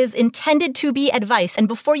here is intended to be advice, and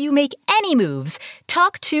before you make any moves,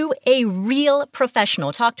 talk to a real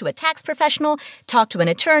professional. Talk to a tax professional, talk to an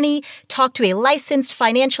attorney, talk to a licensed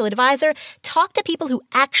financial advisor, talk to people who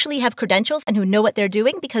actually have credentials and who know what they're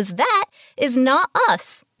doing, because that is not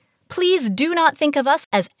us. Please do not think of us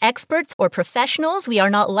as experts or professionals. We are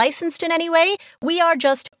not licensed in any way. We are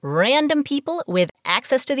just random people with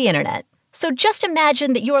access to the internet. So just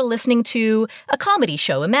imagine that you're listening to a comedy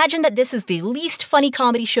show. Imagine that this is the least funny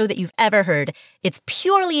comedy show that you've ever heard. It's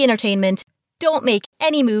purely entertainment. Don't make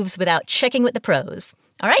any moves without checking with the pros.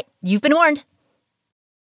 All right, you've been warned.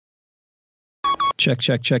 Check,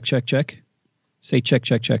 check, check, check, check. Say check,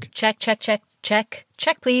 check, check. Check, check, check, check.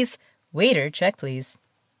 Check, please. Waiter, check, please.